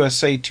Team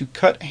USA to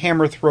cut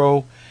hammer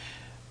thrower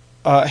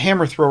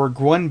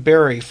Gwen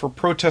Berry for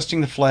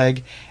protesting the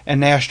flag and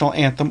national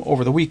anthem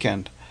over the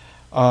weekend.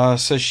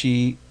 Says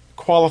she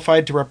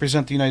qualified to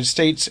represent the United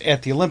States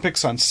at the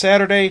Olympics on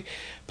Saturday,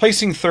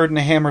 placing third in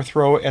a hammer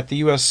throw at the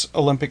U.S.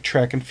 Olympic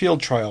track and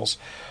field trials.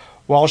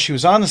 While she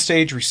was on the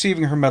stage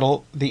receiving her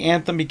medal, the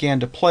anthem began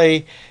to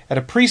play. At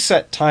a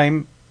preset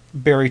time,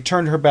 Berry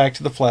turned her back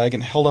to the flag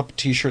and held up a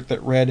T-shirt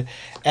that read,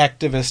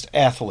 "Activist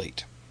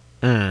Athlete."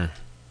 And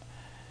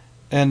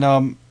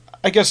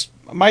I guess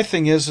my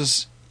thing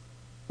is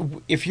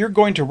if you're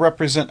going to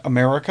represent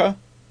America,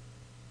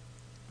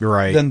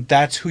 right, then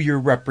that's who you're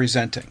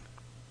representing.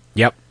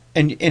 Yep.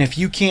 And if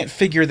you can't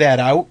figure that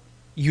out,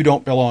 you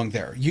don't belong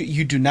there.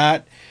 You do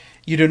not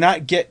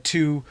get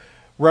to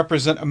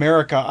represent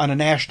America on a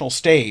national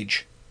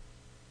stage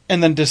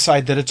and then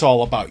decide that it's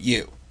all about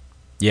you.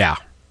 Yeah.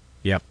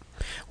 Yep.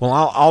 Well,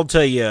 I'll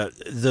tell you,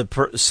 the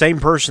same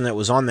person that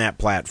was on that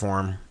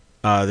platform,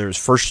 there was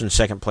first and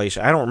second place.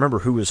 I don't remember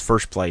who was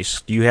first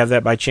place. Do you have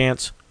that by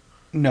chance?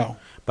 No.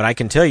 But I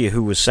can tell you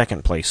who was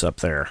second place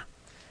up there.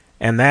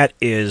 And that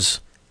is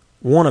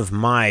one of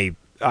my...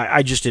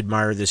 I just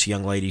admire this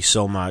young lady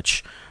so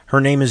much.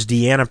 Her name is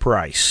DeAnna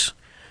Price.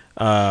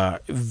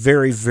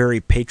 Very,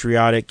 very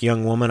patriotic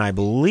young woman. I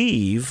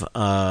believe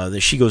that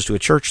she goes to a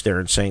church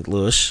there in St.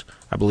 Louis.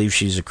 I believe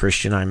she's a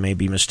Christian. I may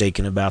be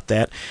mistaken about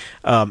that.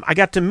 I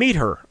got to meet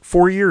her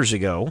 4 years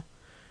ago.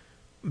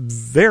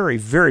 Very,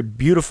 very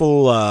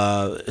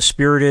beautiful,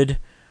 spirited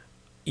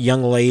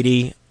young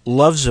lady.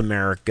 Loves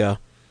America.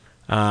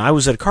 I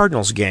was at a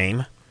Cardinals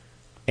game,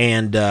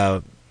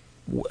 and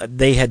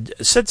they had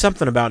said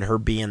something about her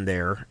being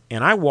there,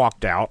 and I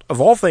walked out,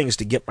 of all things,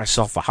 to get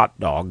myself a hot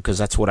dog, because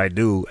that's what I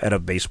do at a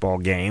baseball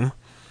game.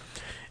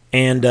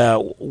 And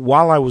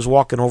while I was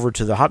walking over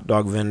to the hot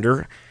dog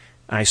vendor,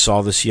 I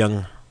saw this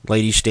young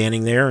lady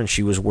standing there, and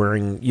she was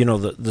wearing,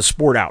 the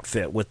sport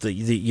outfit with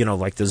the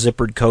like the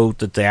zippered coat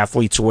that the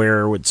athletes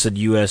wear, it said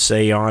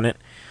USA on it.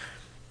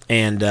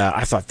 And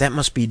I thought, that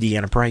must be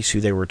DeAnna Price, who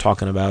they were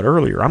talking about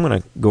earlier. I'm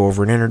going to go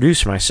over and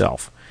introduce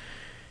myself.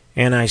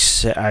 And I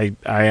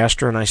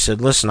asked her, and I said,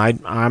 listen,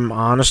 I'm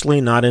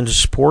honestly not into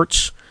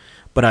sports,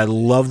 but I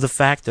love the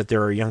fact that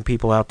there are young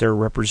people out there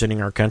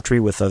representing our country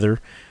with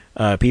other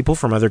people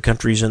from other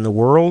countries in the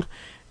world.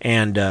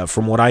 And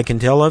from what I can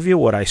tell of you,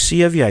 what I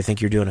see of you, I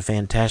think you're doing a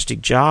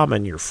fantastic job,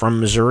 and you're from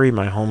Missouri,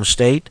 my home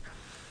state.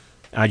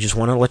 I just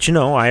want to let you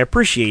know I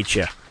appreciate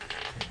you.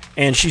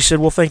 And she said,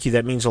 well, thank you,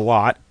 that means a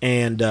lot.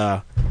 And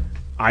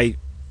I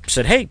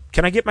said, hey,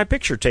 can I get my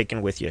picture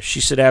taken with you? She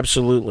said,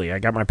 absolutely. I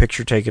got my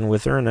picture taken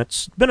with her, and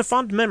it's been a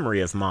fond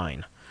memory of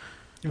mine.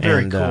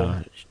 Very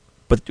cool.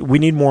 But we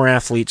need more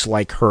athletes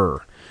like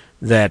her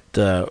that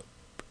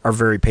are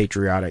very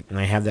patriotic, and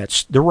they have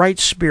the right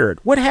spirit.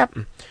 What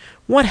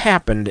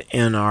happened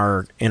in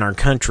our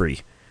country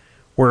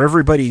where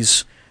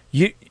everybody's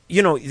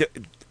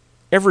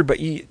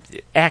everybody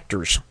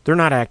actors? They're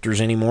not actors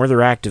anymore. They're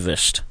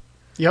activists.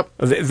 Yep.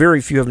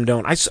 Very few of them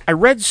don't. I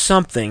read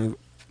something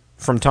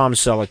from Tom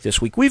Selleck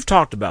this week. We've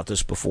talked about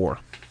this before,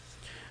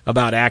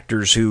 about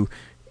actors who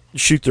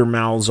shoot their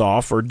mouths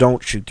off or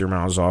don't shoot their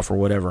mouths off or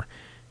whatever.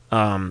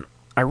 I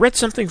read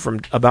something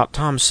about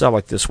Tom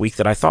Selleck this week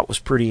that I thought was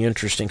pretty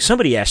interesting.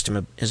 Somebody asked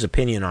him his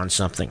opinion on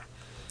something,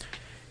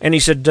 and he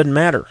said, doesn't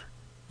matter.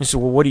 I said,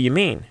 well, what do you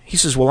mean? He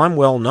says, well, I'm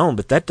well known,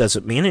 but that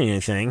doesn't mean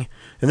anything.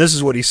 And this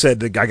is what he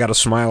said. I got a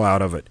smile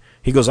out of it.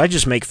 He goes, I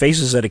just make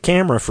faces at a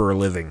camera for a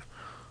living.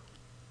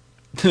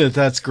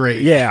 That's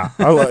great. Yeah,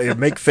 I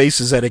make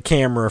faces at a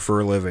camera for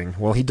a living.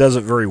 Well, he does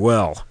it very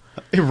well.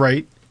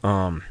 Right.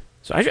 So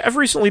I've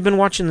recently been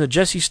watching the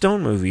Jesse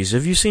Stone movies.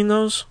 Have you seen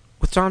those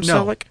with Tom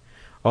Selleck?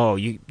 Oh,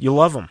 you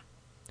love them.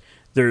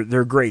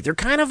 They're great. They're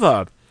kind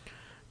of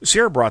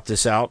Sierra brought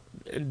this out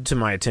to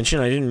my attention.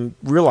 I didn't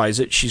realize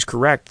it. She's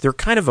correct. They're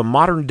kind of a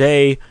modern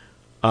day,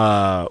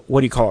 what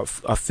do you call it,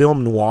 a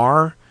film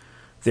noir.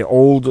 The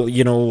old,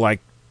 like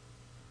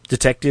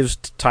detectives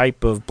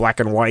type of black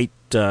and white.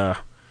 The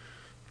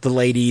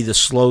lady, the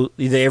slow,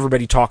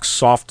 everybody talks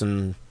soft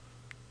and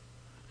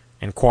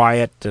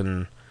quiet,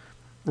 and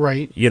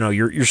Right.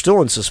 you're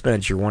still in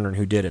suspense. You're wondering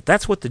who did it.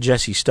 That's what the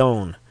Jesse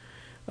Stone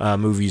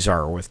movies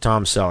are with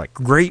Tom Selleck.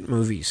 Great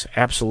movies,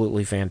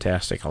 absolutely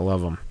fantastic. I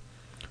love them.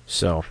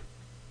 So,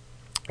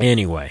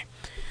 anyway,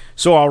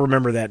 I'll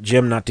remember that,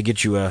 Jim, not to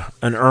get you an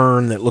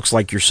urn that looks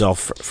like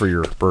yourself for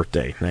your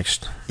birthday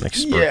next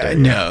birthday.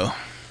 No.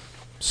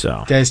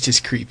 So That's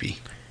just creepy.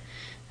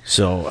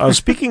 So,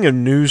 speaking of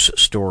news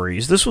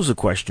stories, this was a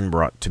question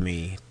brought to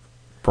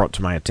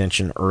my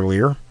attention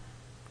earlier.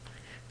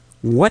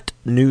 What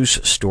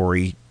news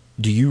story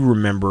do you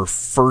remember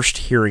first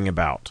hearing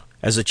about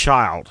as a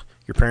child?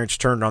 Your parents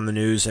turned on the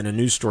news, and a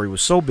news story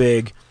was so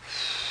big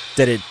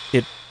that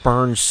it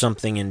burned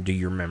something into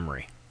your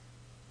memory.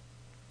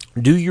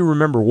 Do you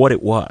remember what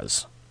it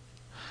was?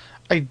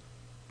 I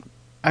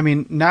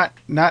mean,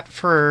 not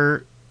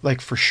for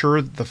for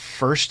sure the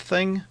first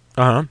thing.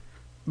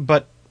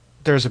 But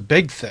there's a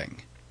big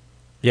thing.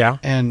 Yeah.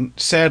 And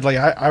sadly,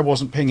 I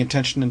wasn't paying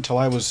attention until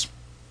I was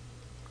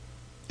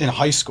in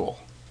high school.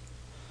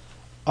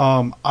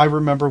 I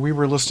remember we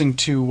were listening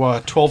to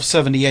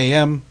 1270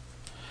 AM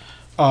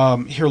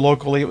here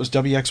locally. It was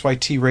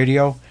WXYT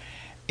radio,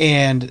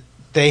 and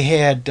they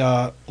had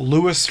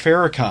Louis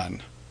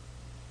Farrakhan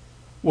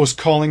was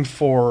calling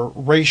for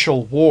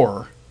racial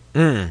war,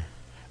 and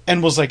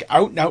was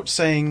out and out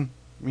saying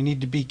we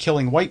need to be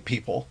killing white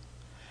people.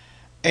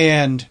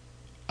 And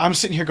I'm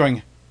sitting here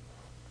going,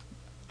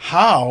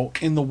 how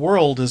in the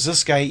world is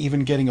this guy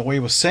even getting away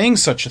with saying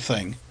such a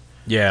thing?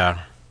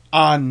 Yeah.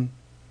 On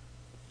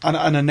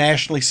a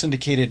nationally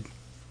syndicated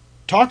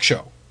talk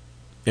show.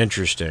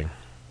 Interesting.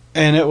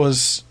 And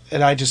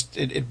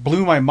it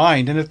blew my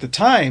mind. And at the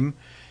time,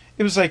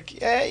 it was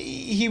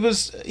he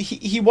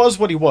was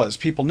what he was.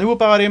 People knew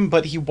about him,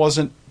 but he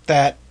wasn't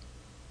that.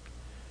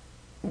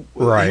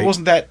 Right. He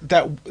wasn't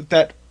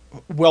that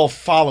well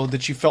followed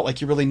that you felt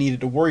like you really needed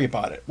to worry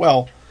about it.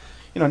 Well,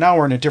 now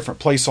we're in a different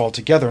place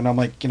altogether, and I'm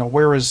like,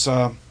 where's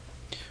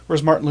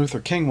Martin Luther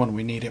King when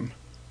we need him?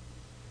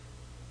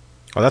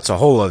 Oh, that's a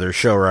whole other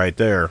show right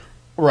there.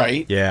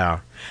 Right. Yeah.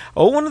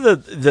 Oh, one of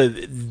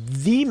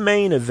the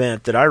main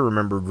event that I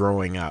remember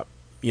growing up,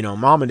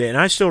 Mom and Dad, and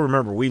I still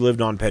remember we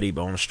lived on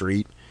Pettibone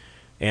Street,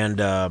 and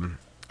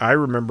I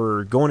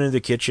remember going into the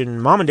kitchen.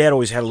 Mom and Dad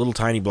always had a little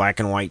tiny black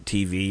and white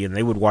TV, and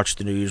they would watch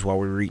the news while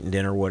we were eating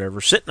dinner or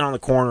whatever, sitting on the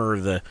corner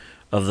of the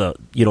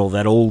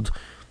that old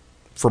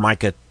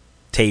Formica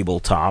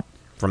tabletop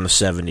from the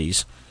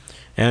 70s.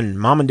 And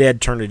Mom and Dad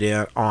turned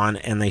it on,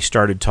 and they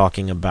started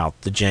talking about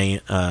the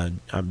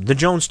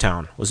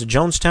Jonestown. Was it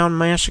Jonestown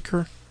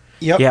Massacre?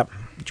 Yep.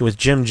 With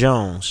Jim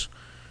Jones.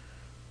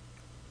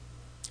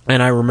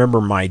 And I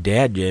remember my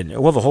dad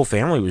the whole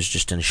family was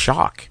just in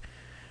shock.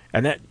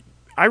 And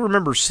I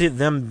remember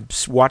them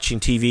watching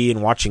TV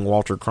and watching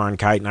Walter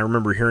Cronkite, and I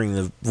remember hearing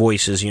the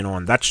voices,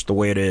 and that's the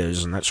way it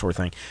is, and that sort of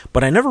thing.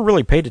 But I never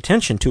really paid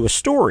attention to a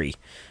story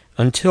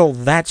until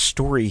that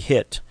story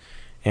hit.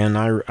 And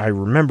I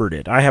remembered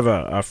it. I have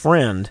a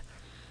friend,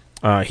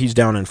 he's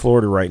down in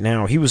Florida right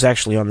now. He was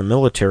actually on the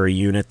military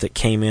unit that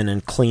came in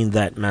and cleaned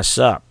that mess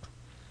up.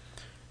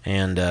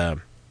 And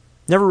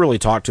never really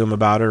talked to him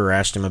about it or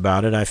asked him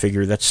about it. I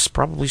figure that's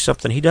probably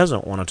something he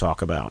doesn't want to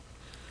talk about.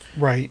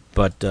 Right.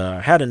 But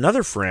had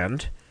another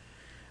friend,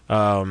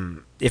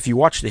 if you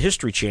watch the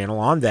History Channel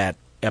on that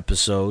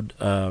episode,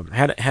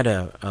 had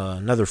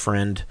another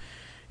friend.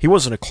 He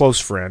wasn't a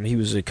close friend. He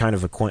was a kind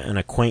of an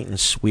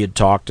acquaintance. We had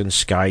talked and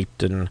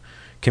Skyped and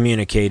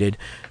communicated.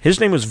 His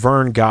name was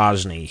Vern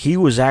Gosney. He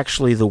was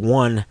actually the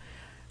one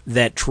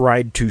that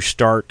tried to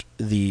start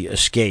the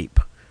escape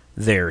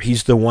there.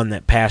 He's the one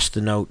that passed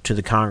the note to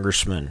the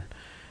congressman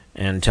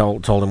and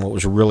told him what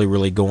was really,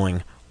 really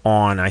going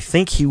on. I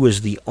think he was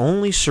the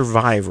only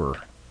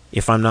survivor,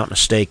 if I'm not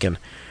mistaken,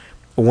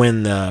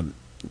 when the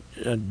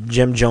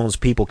Jim Jones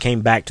people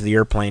came back to the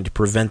airplane to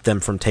prevent them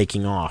from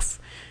taking off.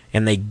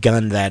 And they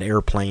gunned that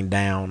airplane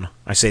down.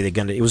 I say they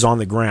gunned it. It was on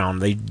the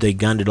ground. They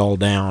gunned it all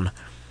down.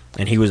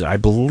 And I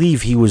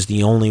believe he was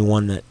the only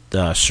one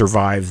that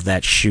survived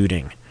that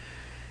shooting.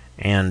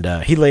 And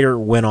he later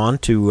went on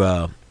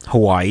to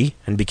Hawaii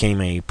and became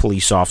a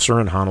police officer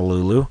in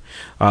Honolulu.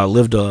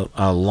 Lived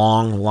a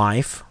long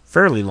life,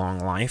 fairly long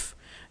life.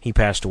 He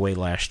passed away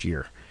last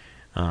year.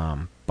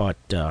 But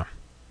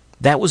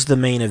that was the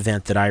main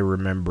event that I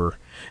remember.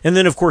 And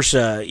then, of course,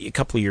 a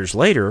couple of years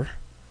later,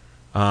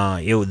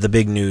 the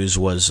big news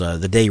was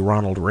the day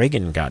Ronald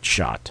Reagan got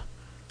shot.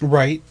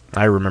 Right.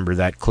 I remember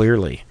that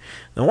clearly.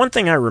 The one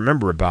thing I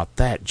remember about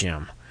that,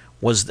 Jim,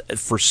 was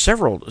for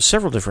several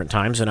different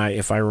times, and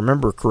if I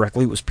remember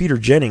correctly, it was Peter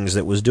Jennings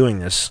that was doing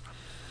this.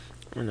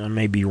 And I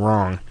may be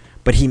wrong,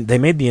 but they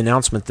made the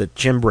announcement that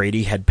Jim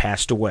Brady had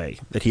passed away,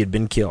 that he had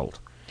been killed.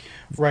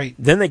 Right.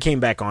 Then they came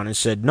back on and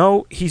said,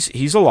 no,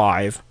 he's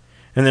alive,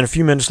 And then a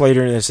few minutes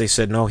later, they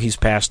said, no, he's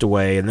passed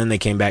away. And then they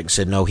came back and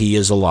said, no, he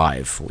is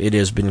alive. It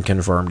has been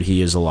confirmed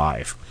he is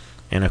alive.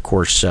 And, of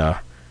course,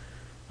 I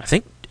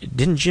think,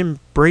 didn't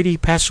Jim Brady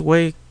pass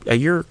away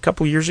a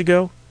couple years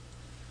ago?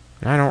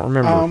 I don't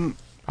remember.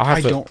 I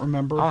don't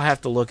remember. I'll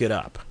have to look it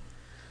up.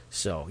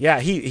 So,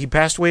 yeah, he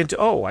passed away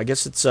I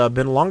guess it's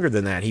been longer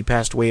than that. He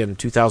passed away in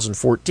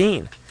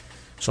 2014.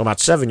 So about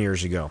 7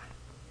 years ago.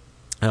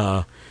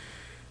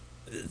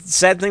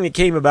 Sad thing that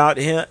came about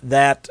him,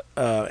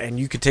 and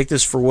you could take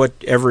this for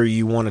whatever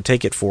you want to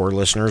take it for,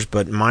 listeners,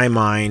 but in my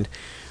mind,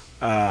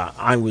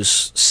 I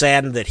was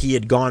saddened that he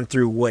had gone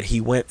through what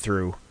he went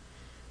through,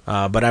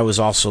 but I was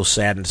also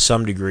saddened to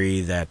some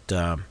degree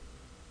that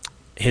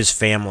his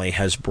family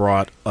has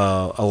brought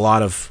a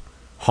lot of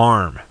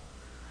harm.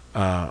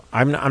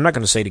 I'm not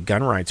going to say to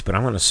gun rights, but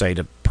I'm going to say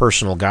to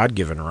personal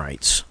God-given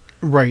rights.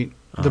 Right,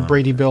 the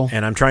Brady Bill.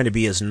 And I'm trying to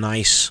be as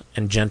nice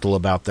and gentle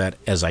about that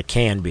as I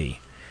can be.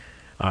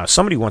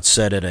 Somebody once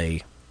said at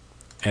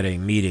a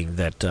meeting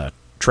that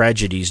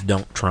tragedies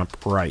don't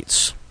trump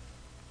rights,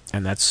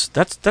 and that's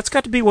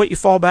got to be what you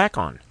fall back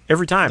on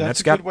every time. That's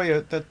a good way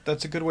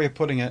of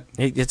putting it.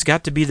 It's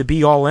got to be the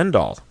be all end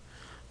all,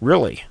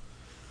 really.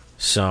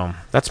 So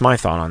that's my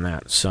thought on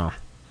that. So,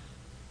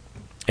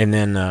 and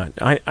then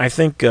I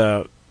think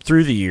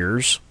through the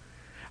years,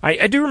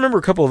 I do remember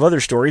a couple of other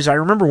stories. I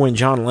remember when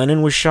John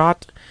Lennon was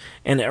shot,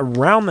 and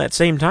around that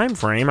same time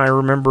frame, I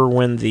remember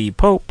when the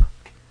Pope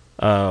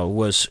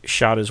was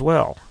shot as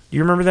well. Do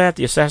you remember that?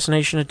 The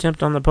assassination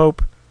attempt on the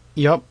Pope?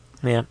 Yep.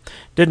 Yeah.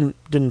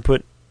 Didn't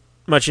put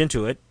much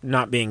into it,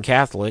 not being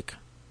Catholic.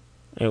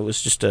 It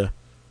was just a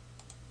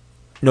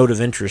note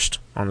of interest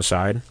on the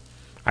side.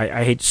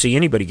 I hate to see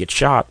anybody get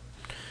shot,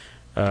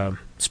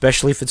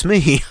 especially if it's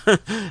me.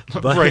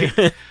 But,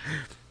 right.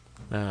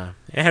 I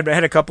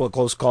had a couple of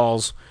close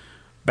calls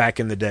back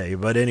in the day,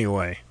 but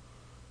anyway.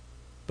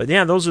 But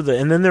yeah, those are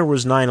and then there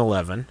was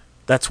 9/11.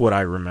 That's what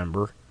I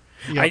remember.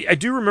 Yep. I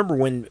do remember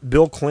when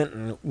Bill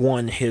Clinton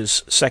won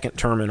his second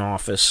term in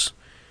office.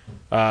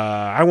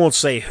 I won't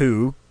say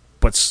who,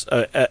 but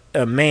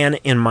a man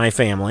in my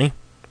family,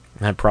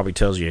 that probably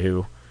tells you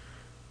who,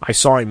 I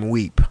saw him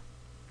weep.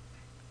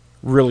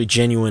 Really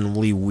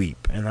genuinely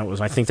weep. And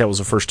I think that was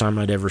the first time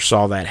I'd ever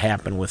saw that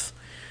happen with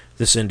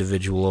this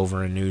individual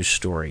over a news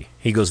story.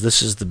 He goes,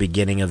 this is the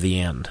beginning of the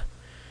end.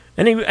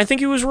 And I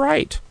think he was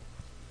right.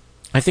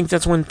 I think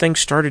that's when things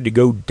started to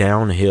go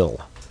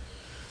downhill.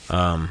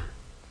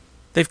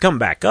 They've come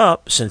back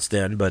up since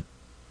then, but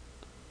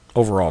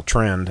overall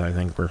trend, I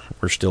think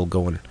we're still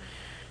going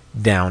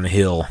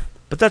downhill.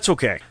 But that's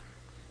okay,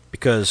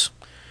 because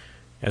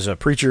as a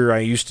preacher I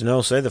used to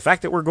know say, the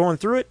fact that we're going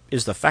through it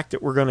is the fact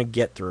that we're going to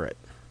get through it.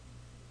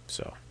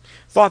 So,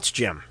 thoughts,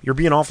 Jim? You're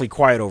being awfully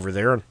quiet over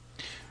there.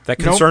 That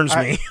concerns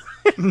me.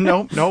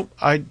 Nope.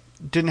 I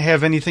didn't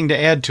have anything to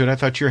add to it. I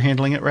thought you were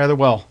handling it rather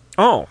well.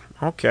 Oh,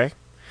 okay.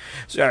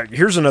 So,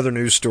 here's another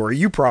news story.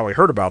 You probably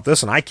heard about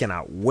this, and I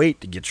cannot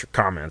wait to get your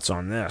comments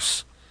on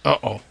this.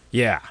 Uh-oh.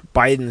 Yeah.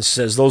 Biden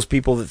says those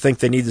people that think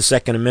they need the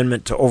Second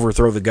Amendment to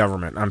overthrow the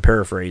government. I'm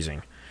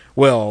paraphrasing.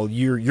 Well,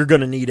 you're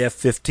going to need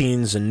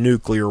F-15s and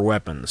nuclear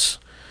weapons.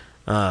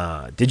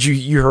 Did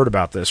you heard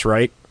about this,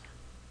 right?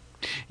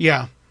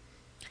 Yeah.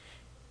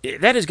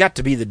 That has got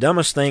to be the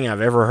dumbest thing I've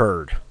ever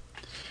heard.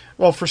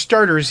 Well, for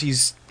starters,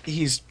 he's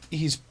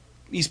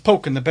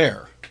poking the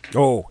bear.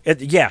 Oh,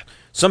 yeah.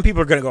 Some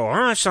people are going to go,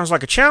 that sounds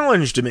like a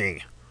challenge to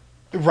me.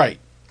 Right.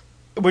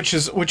 Which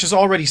is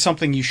already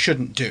something you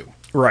shouldn't do.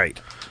 Right.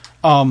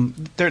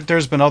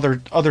 There's been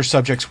other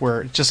subjects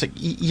where it's just like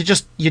you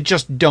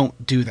just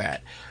don't do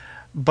that.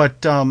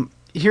 But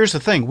here's the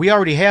thing: we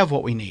already have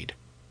what we need.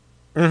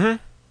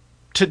 Mm-hmm.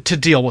 To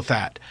deal with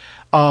that.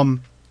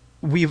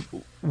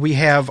 We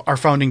have our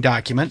founding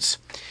documents,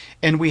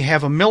 and we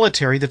have a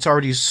military that's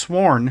already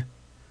sworn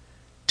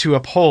to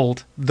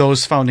uphold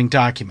those founding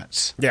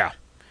documents. Yeah.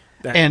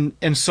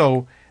 And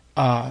so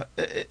those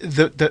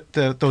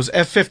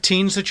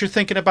F-15s that you're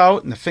thinking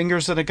about and the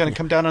fingers that are going to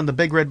come down on the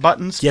big red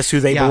buttons. Guess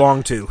who they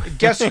belong to?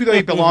 Guess who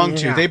they belong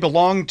to? Yeah. They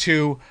belong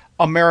to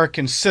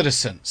American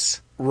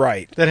citizens.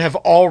 Right. That have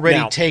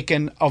already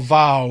taken a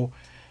vow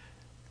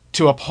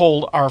to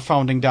uphold our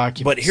founding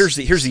documents. But here's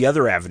the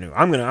other avenue.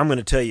 I'm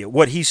gonna tell you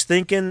what he's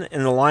thinking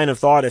in the line of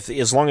thought.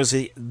 As long as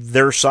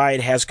their side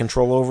has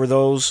control over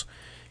those,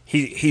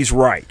 he's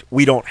right.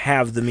 We don't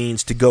have the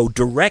means to go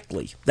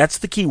directly. That's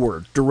the key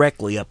word,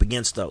 directly up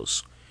against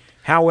those.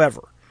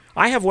 However,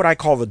 I have what I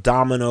call the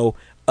domino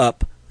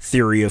up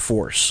theory of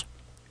force.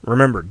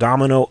 Remember,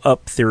 domino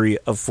up theory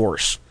of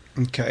force.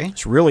 Okay.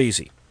 It's real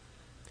easy.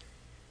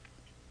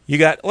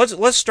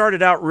 Let's start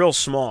it out real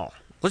small.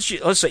 Let's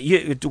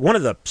say one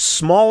of the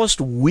smallest,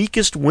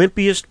 weakest,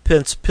 wimpiest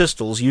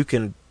pistols you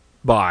can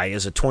buy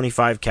is a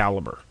 .25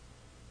 caliber.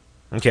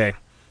 Okay,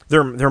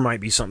 there might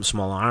be something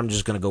smaller. I'm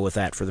just going to go with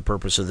that for the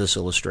purpose of this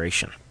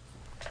illustration.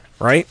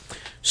 Right?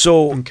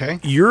 So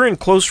you're in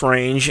close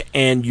range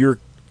and you're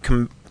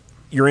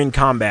in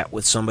combat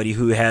with somebody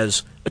who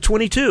has a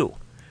 .22.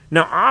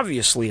 Now,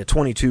 obviously, a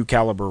 .22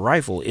 caliber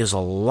rifle is a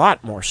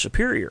lot more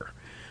superior.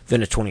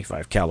 than a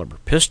 25 caliber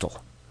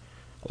pistol.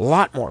 A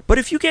lot more. But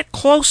if you get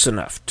close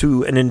enough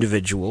to an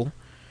individual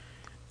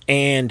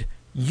and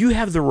you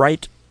have the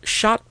right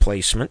shot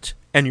placement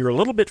and you're a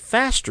little bit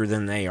faster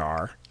than they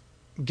are,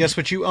 guess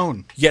what you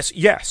own?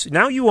 Yes.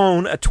 Now you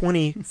own a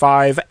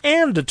 25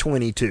 and a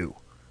 22,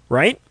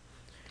 right?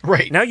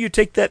 Right. Now you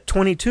take that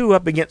 22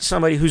 up against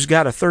somebody who's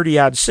got a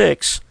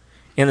 30-06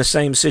 in the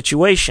same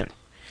situation.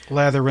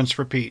 Lather, rinse,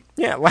 repeat.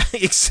 Yeah,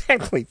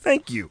 exactly.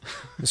 Thank you.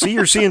 See,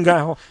 you're seeing,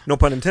 no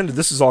pun intended,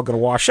 this is all going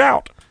to wash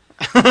out.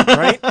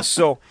 Right?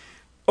 So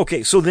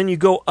then you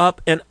go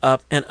up and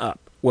up and up.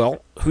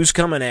 Well, who's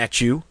coming at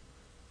you?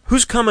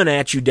 Who's coming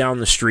at you down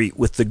the street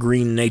with the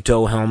green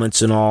NATO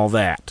helmets and all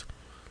that?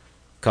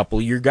 A couple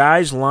of your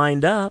guys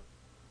lined up,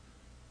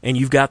 and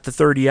you've got the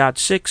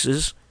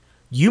 30-06s.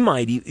 You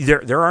might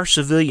there are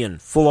civilian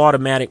full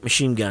automatic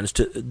machine guns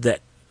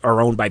that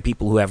are owned by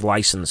people who have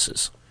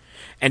licenses.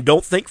 And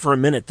don't think for a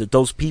minute that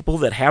those people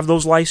that have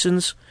those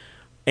licenses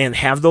and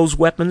have those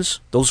weapons,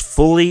 those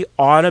fully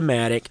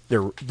automatic,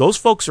 those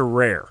folks are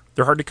rare.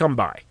 They're hard to come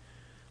by.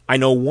 I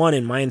know one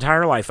in my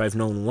entire life. I've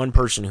known one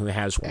person who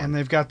has one. And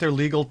they've got their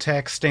legal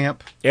tax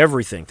stamp.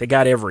 Everything. They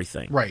got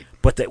everything. Right.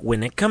 But that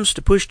when it comes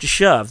to push to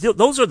shove,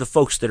 those are the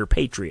folks that are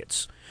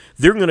patriots.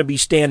 They're going to be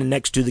standing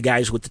next to the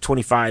guys with the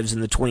 25s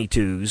and the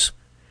 22s.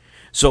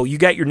 So you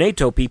got your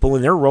NATO people,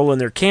 and they're rolling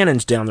their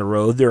cannons down the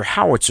road, their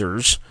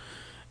howitzers,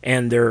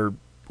 and their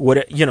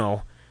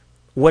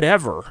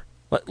whatever.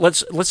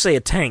 Let's say a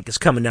tank is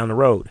coming down the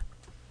road.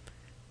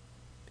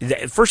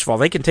 First of all,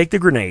 they can take the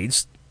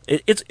grenades.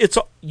 It's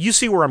you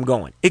see where I'm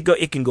going.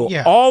 It can go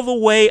all the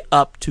way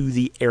up to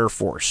the Air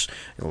Force.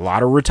 A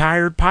lot of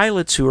retired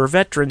pilots who are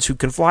veterans who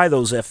can fly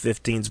those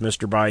F-15s,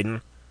 Mr.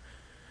 Biden.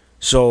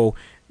 So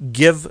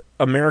give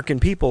American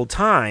people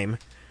time.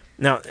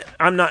 Now,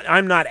 I'm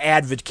not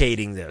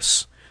advocating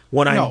this.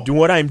 What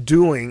I'm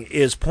doing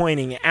is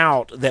pointing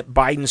out that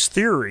Biden's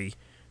theory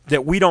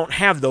that we don't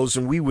have those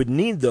and we would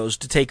need those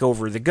to take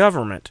over the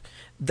government,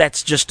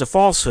 that's just a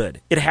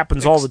falsehood. It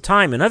happens all the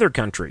time in other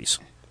countries.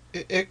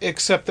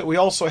 Except that we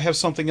also have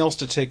something else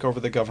to take over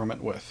the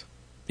government with.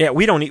 Yeah,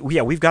 we don't need.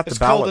 Yeah, we've got the ballot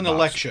box. It's called an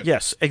election.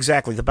 Yes,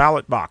 exactly, the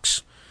ballot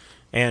box,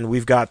 and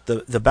we've got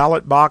the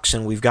ballot box,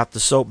 and we've got the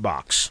soap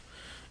box,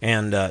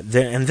 and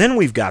then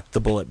we've got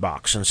the bullet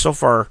box. And so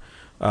far,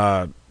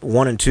 1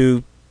 and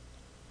 2,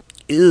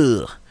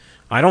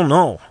 I don't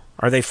know.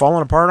 Are they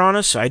falling apart on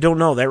us? I don't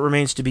know. That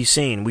remains to be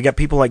seen. We got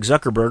people like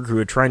Zuckerberg who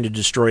are trying to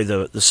destroy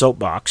the soap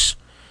box.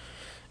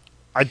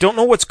 I don't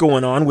know what's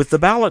going on with the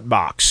ballot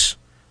box.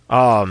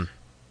 We'll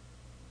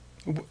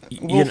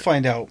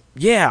find out.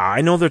 Yeah,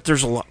 I know that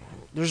there's a lot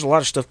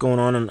of stuff going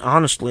on, and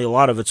honestly, a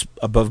lot of it's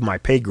above my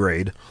pay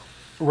grade.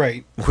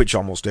 Right. Which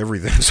almost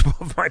everything's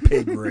above my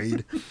pay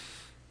grade.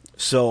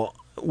 So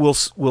we'll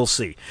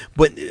see.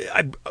 But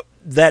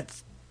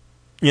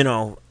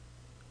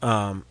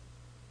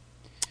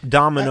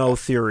domino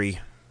theory.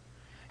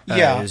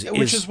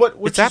 Which is what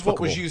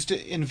was used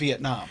in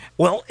Vietnam.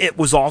 Well, it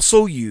was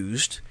also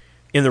used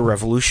in the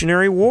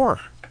Revolutionary War.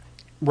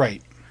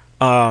 Right.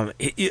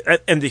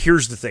 And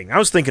here's the thing. I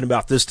was thinking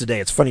about this today.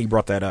 It's funny you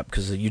brought that up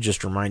because you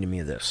just reminded me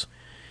of this.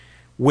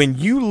 When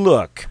you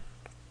look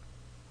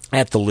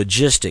at the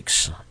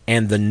logistics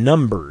and the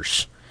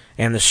numbers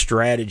and the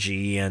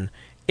strategy and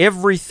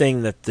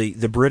everything that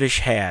the British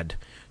had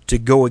to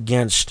go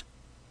against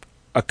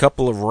a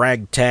couple of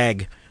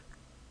ragtag,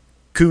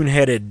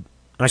 coon-headed,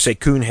 I say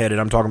coon-headed,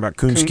 I'm talking about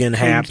coonskin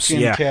haps.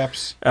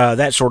 Caps.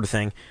 That sort of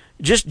thing.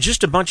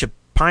 Just a bunch of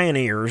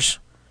pioneers,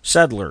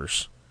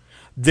 settlers.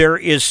 There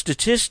is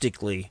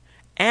statistically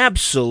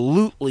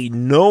absolutely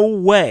no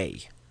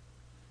way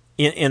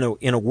in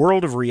a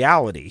world of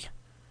reality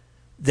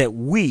that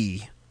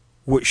we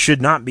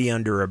should not be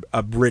under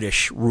a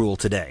British rule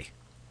today.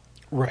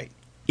 Right.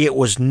 It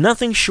was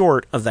nothing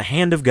short of the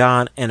hand of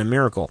God and a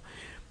miracle.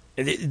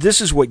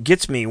 This is what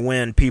gets me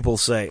when people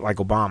say, like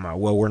Obama,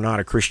 well, we're not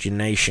a Christian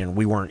nation.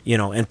 We weren't,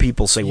 and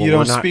people say, well, you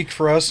don't we're not. Speak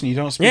for us and you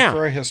don't speak for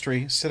our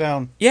history. Sit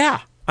down. Yeah.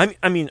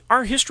 I mean,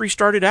 our history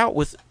started out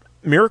with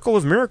miracle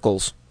of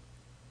miracles.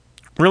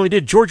 Really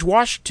did. George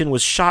Washington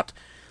was shot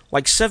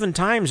like 7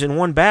 times in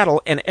one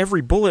battle, and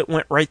every bullet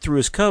went right through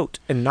his coat,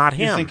 and not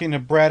him. You're thinking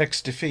of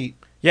Braddock's defeat.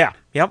 Yeah,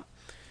 yep.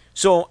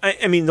 So,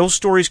 I mean, those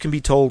stories can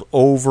be told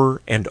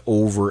over and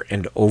over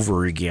and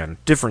over again.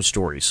 Different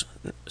stories.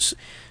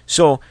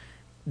 So,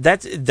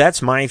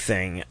 that's my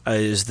thing,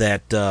 is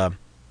that,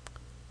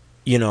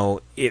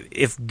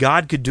 if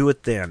God could do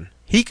it then,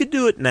 He could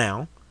do it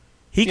now.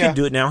 He can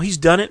do it now. He's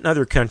done it in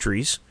other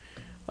countries.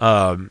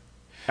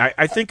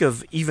 I think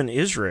of even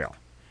Israel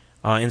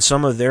in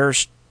some of their,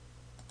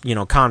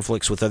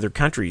 conflicts with other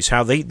countries.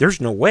 How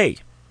there's no way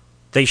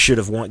they should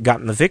have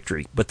gotten the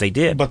victory, but they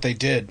did. But they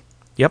did.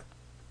 Yep.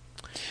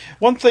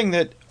 One thing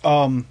that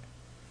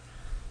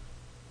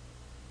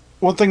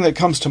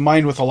comes to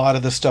mind with a lot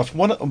of this stuff.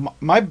 One of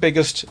my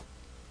biggest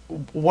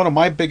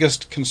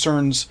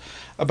concerns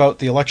about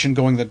the election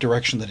going the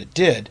direction that it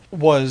did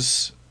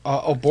was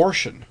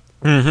abortion.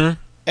 Mm-hmm.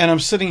 And I'm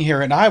sitting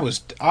here, and I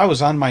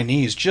was on my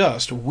knees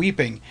just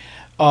weeping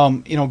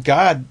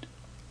God,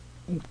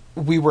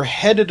 we were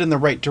headed in the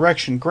right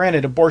direction.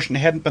 Granted, abortion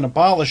hadn't been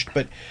abolished,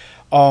 but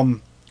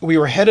we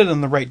were headed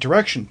in the right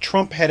direction.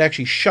 Trump had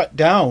actually shut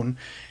down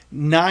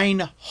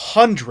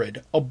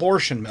 900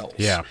 abortion mills.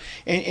 Yeah.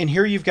 And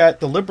here you've got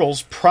the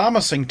liberals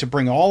promising to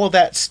bring all of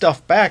that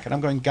stuff back. And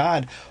I'm going,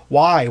 God,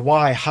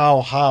 why,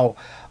 how?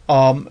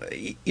 And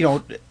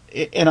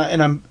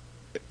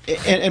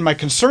my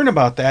concern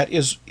about that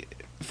is,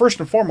 first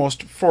and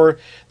foremost, for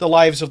the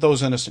lives of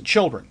those innocent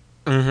children.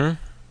 Mm-hmm.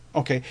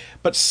 Okay.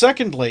 But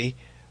secondly,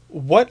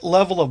 what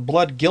level of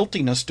blood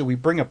guiltiness do we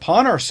bring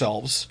upon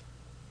ourselves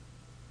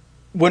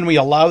when we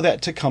allow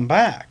that to come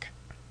back?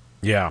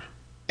 Yeah.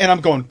 And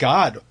I'm going,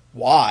 God,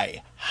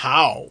 why?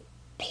 How?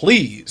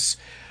 Please.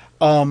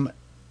 But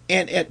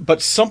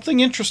something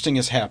interesting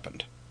has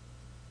happened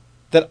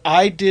that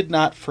I did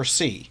not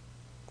foresee.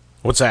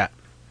 What's that?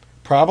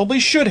 Probably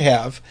should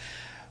have.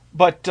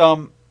 But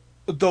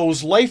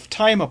those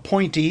lifetime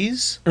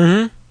appointees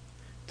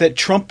that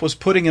Trump was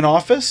putting in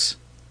office,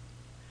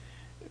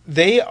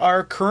 they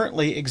are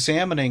currently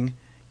examining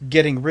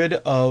getting rid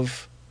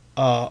of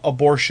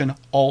abortion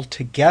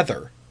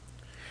altogether.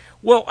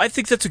 Well, I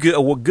think that's a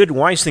good,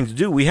 wise thing to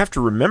do. We have to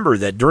remember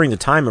that during the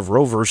time of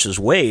Roe versus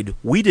Wade,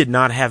 we did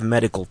not have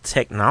medical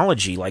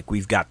technology like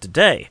we've got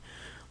today.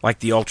 Like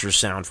the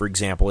ultrasound, for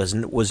example,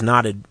 was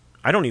not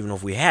I don't even know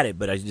if we had it,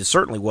 but it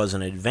certainly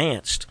wasn't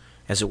advanced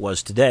as it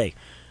was today.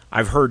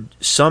 I've heard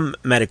some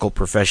medical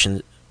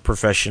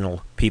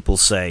professional people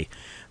say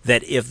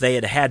that if they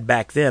had had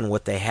back then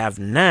what they have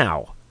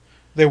now,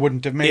 they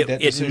wouldn't have made that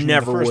decision. It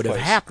never in the first would have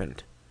place.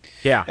 happened.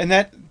 Yeah, and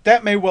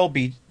that may well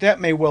be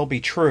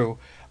true.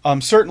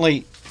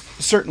 Certainly,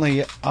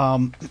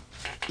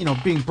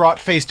 being brought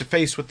face to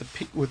face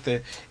with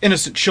the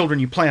innocent children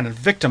you plan on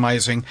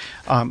victimizing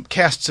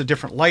casts a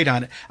different light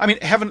on it. I mean,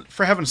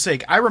 for heaven's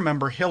sake, I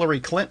remember Hillary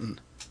Clinton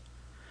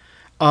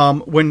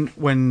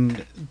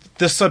when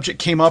this subject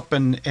came up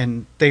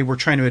and they were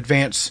trying to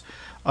advance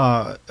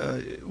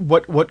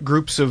what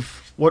groups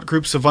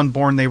of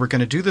unborn they were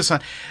going to do this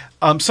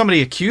on.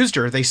 Somebody accused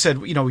her. They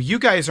said, you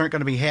guys aren't going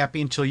to be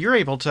happy until you're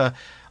able to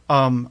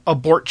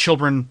abort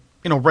children,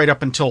 right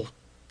up until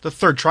the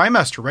third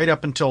trimester, right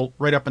up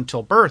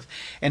until birth.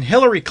 And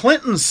Hillary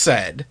Clinton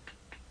said,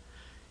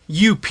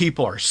 "You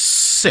people are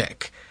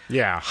sick.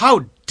 Yeah.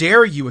 How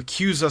dare you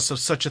accuse us of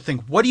such a thing?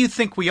 What do you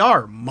think we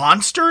are,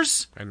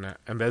 monsters?" And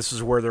this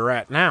is where they're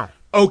at now.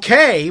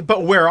 Okay,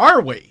 but where are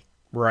we?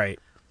 Right.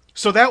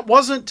 So that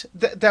wasn't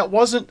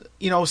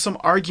some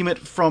argument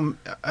from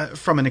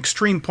an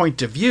extreme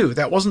point of view.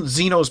 That wasn't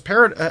Zeno's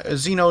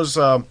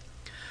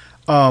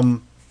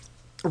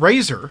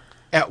razor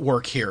at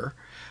work here.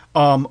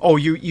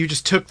 You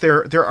just took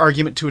their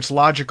argument to its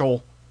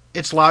logical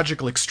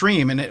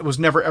extreme, and it was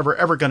never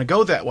ever going to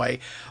go that way.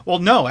 Well,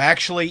 no,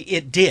 actually,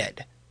 it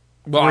did.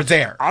 Well, We're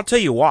there. I'll tell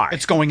you why.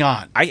 It's going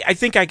on. I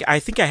think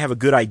I have a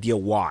good idea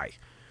why,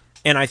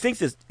 and I think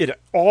that it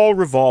all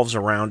revolves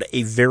around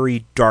a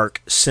very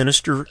dark,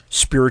 sinister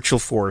spiritual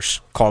force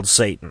called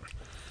Satan.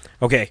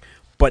 Okay,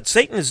 but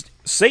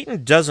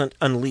Satan doesn't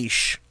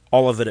unleash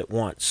all of it at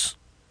once.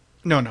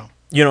 No.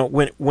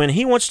 When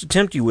he wants to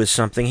tempt you with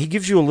something, he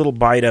gives you a little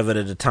bite of it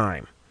at a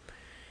time.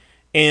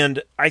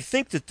 And I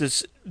think that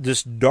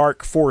this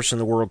dark force in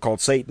the world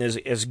called Satan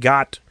has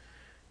got,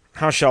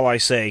 how shall I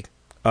say,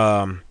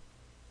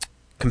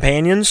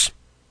 companions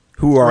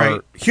who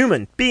are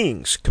human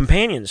beings,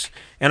 companions.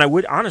 And I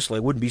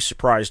wouldn't be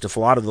surprised if a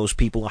lot of those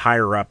people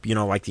higher up,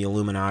 like the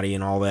Illuminati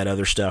and all that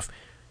other stuff,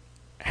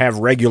 have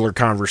regular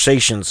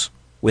conversations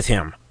with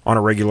him on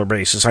a regular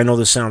basis. I know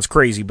this sounds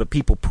crazy, but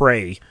people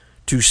pray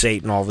to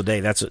Satan all the day.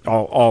 That's it,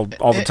 all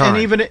the time.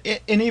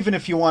 And even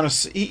if you want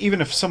to,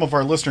 even if some of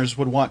our listeners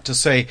would want to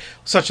say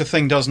such a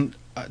thing doesn't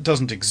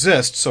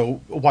exist,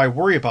 so why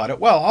worry about it?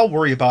 Well, I'll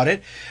worry about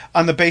it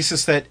on the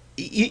basis that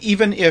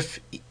even if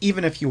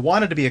you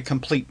wanted to be a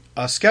complete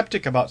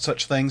skeptic about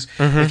such things,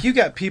 if you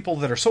got people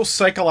that are so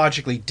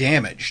psychologically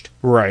damaged,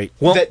 right?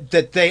 Well,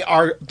 that they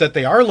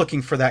are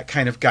looking for that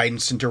kind of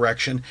guidance and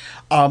direction,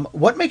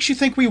 what makes you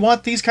think we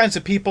want these kinds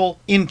of people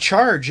in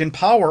charge, in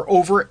power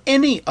over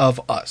any of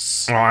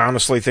us? I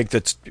honestly think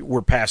that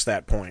we're past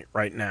that point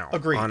right now.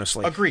 Agreed.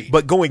 Honestly, agreed.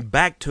 But going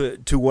back to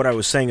what I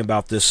was saying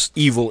about this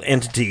evil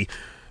entity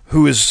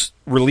who is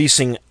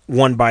releasing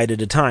one bite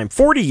at a time.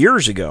 40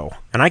 years ago,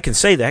 and I can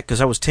say that because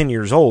I was 10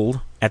 years old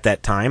at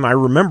that time, I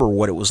remember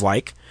what it was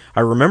like. I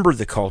remember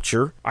the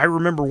culture. I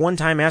remember one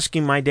time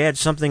asking my dad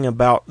something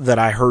about that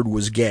I heard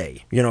was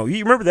gay. You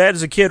remember that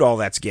as a kid, all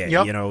that's gay.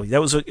 Yep.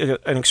 That was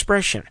an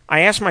expression.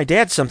 I asked my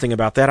dad something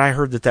about that. I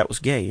heard that was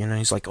gay.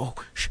 He's like, "Oh,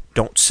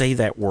 don't say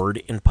that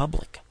word in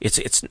public.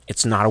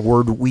 It's not a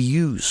word we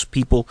use.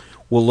 People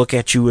will look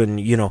at you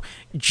and,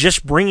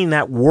 just bringing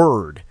that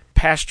word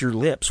past your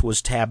lips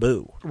was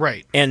taboo."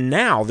 Right. And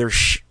now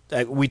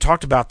we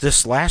talked about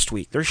this last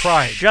week. They're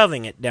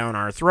shoving it down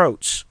our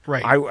throats.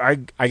 Right.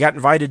 I got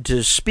invited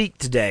to speak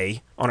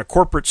today on a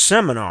corporate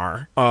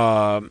seminar,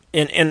 and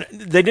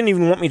they didn't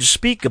even want me to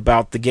speak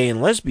about the gay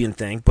and lesbian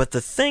thing. But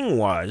the thing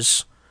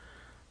was,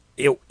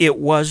 it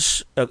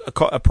was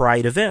a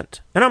pride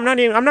event, and I'm not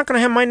going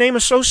to have my name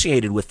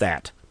associated with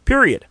that.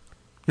 Period.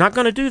 Not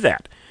going to do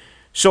that.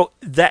 So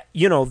that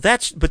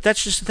that's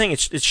just the thing.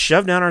 It's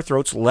shoved down our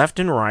throats left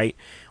and right.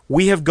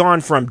 We have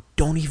gone from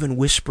don't even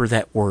whisper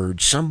that word,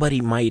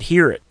 somebody might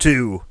hear it,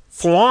 to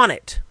flaunt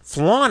it,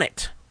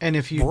 and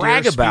if you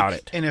brag about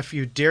it, and if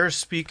you dare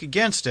speak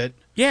against it,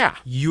 yeah,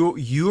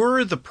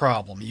 you're the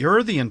problem.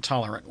 You're the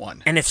intolerant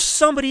one. And if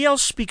somebody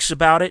else speaks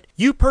about it,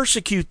 you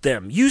persecute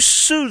them, you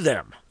sue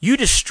them, you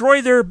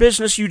destroy their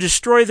business, you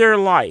destroy their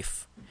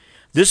life.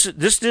 This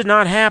did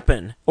not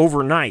happen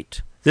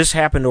overnight. This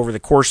happened over the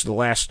course of the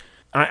last,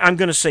 I'm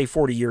going to say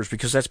 40 years,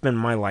 because that's been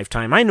my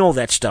lifetime. I know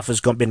that stuff has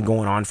been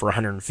going on for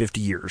 150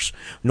 years.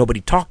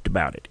 Nobody talked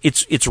about it.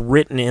 It's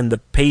written in the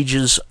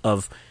pages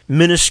of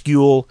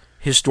minuscule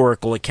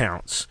historical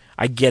accounts.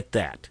 I get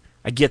that.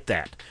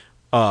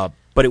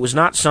 But it was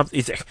not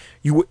something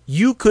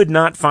you could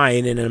not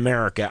find in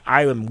America.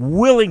 I am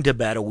willing to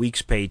bet a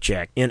week's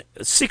paycheck.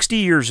 60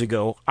 years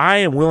ago, I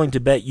am willing to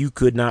bet you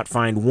could not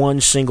find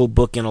one single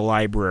book in a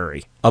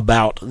library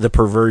about the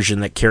perversion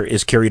that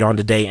is carried on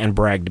today and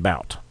bragged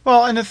about.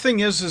 Well, and the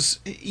thing is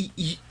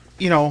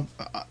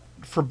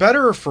for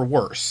better or for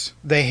worse,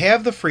 they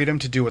have the freedom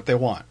to do what they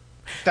want.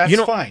 That's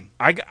fine.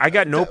 I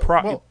got no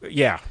problem. Well,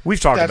 yeah, we've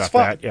talked about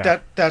that. Yeah.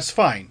 That's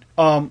fine.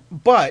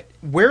 But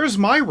where's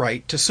my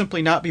right to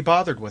simply not be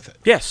bothered with it?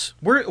 Yes.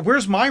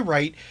 Where's my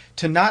right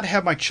to not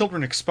have my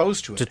children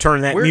exposed to it? To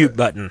turn that mute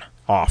button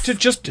off. To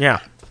just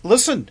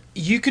listen.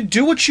 You can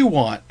do what you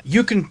want.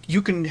 You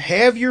can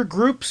have your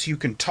groups. You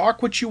can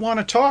talk what you want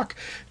to talk.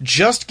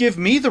 Just give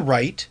me the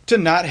right to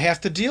not have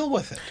to deal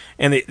with it.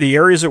 And the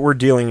areas that we're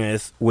dealing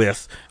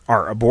with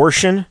are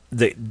abortion,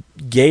 the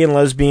gay and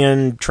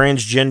lesbian,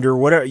 transgender,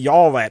 whatever,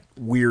 all that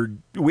weird.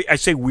 I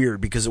say weird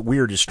because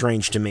weird is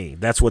strange to me.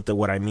 That's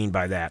what I mean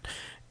by that.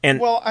 And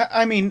well,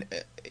 I mean,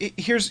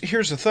 here's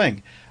the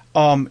thing.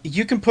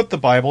 You can put the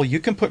Bible, you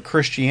can put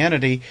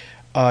Christianity,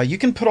 you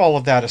can put all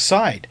of that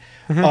aside.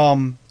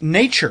 Mm-hmm.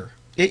 Nature.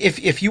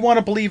 If you want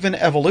to believe in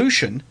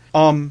evolution,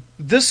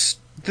 this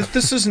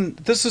is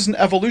an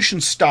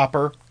evolution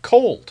stopper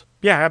cold.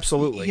 Yeah,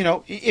 absolutely.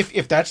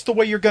 If that's the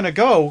way you're going to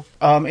go,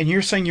 and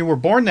you're saying you were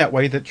born that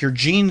way, that your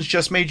genes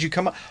just made you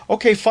come up,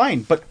 okay,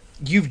 fine, but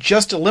you've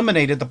just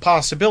eliminated the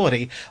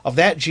possibility of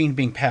that gene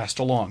being passed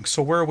along.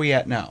 So where are we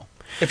at now?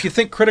 If you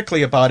think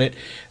critically about it,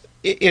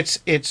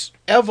 it's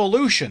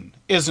evolution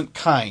isn't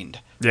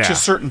kind to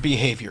certain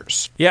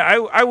behaviors.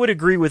 Yeah, I would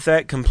agree with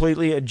that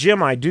completely.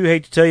 Jim, I do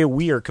hate to tell you,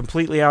 we are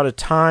completely out of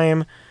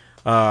time.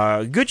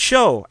 Good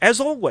show, as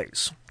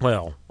always.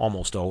 Well,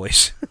 almost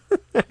always.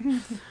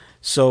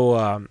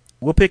 So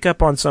we'll pick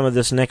up on some of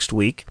this next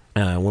week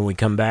when we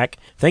come back.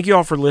 Thank you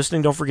all for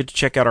listening. Don't forget to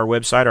check out our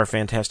website, our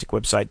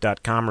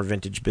fantasticwebsite.com or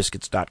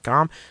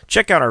vintagebiscuits.com.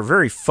 Check out our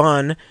very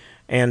fun,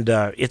 and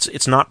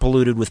it's not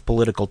polluted with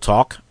political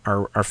talk,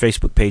 our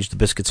Facebook page, the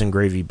Biscuits and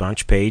Gravy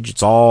Bunch page.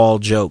 It's all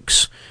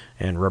jokes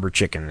and rubber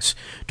chickens.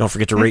 Don't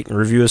forget to rate and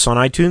review us on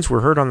iTunes.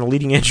 We're heard on the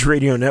Leading Edge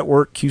Radio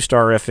Network,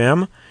 Q-Star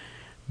FM,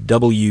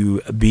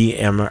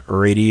 WBM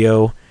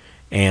Radio,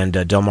 and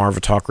Delmarva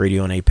Talk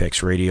Radio and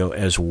Apex Radio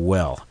as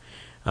well.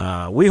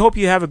 We hope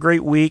you have a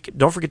great week.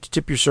 Don't forget to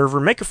tip your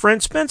server. Make a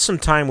friend. Spend some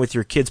time with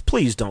your kids.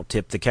 Please don't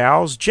tip the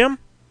cows. Jim?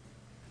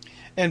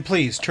 And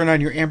please, turn on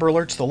your Amber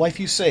Alerts. The life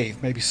you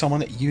save may be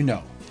someone that you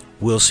know.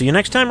 We'll see you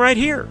next time right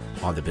here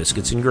on the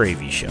Biscuits and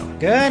Gravy Show.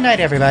 Good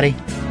night, everybody.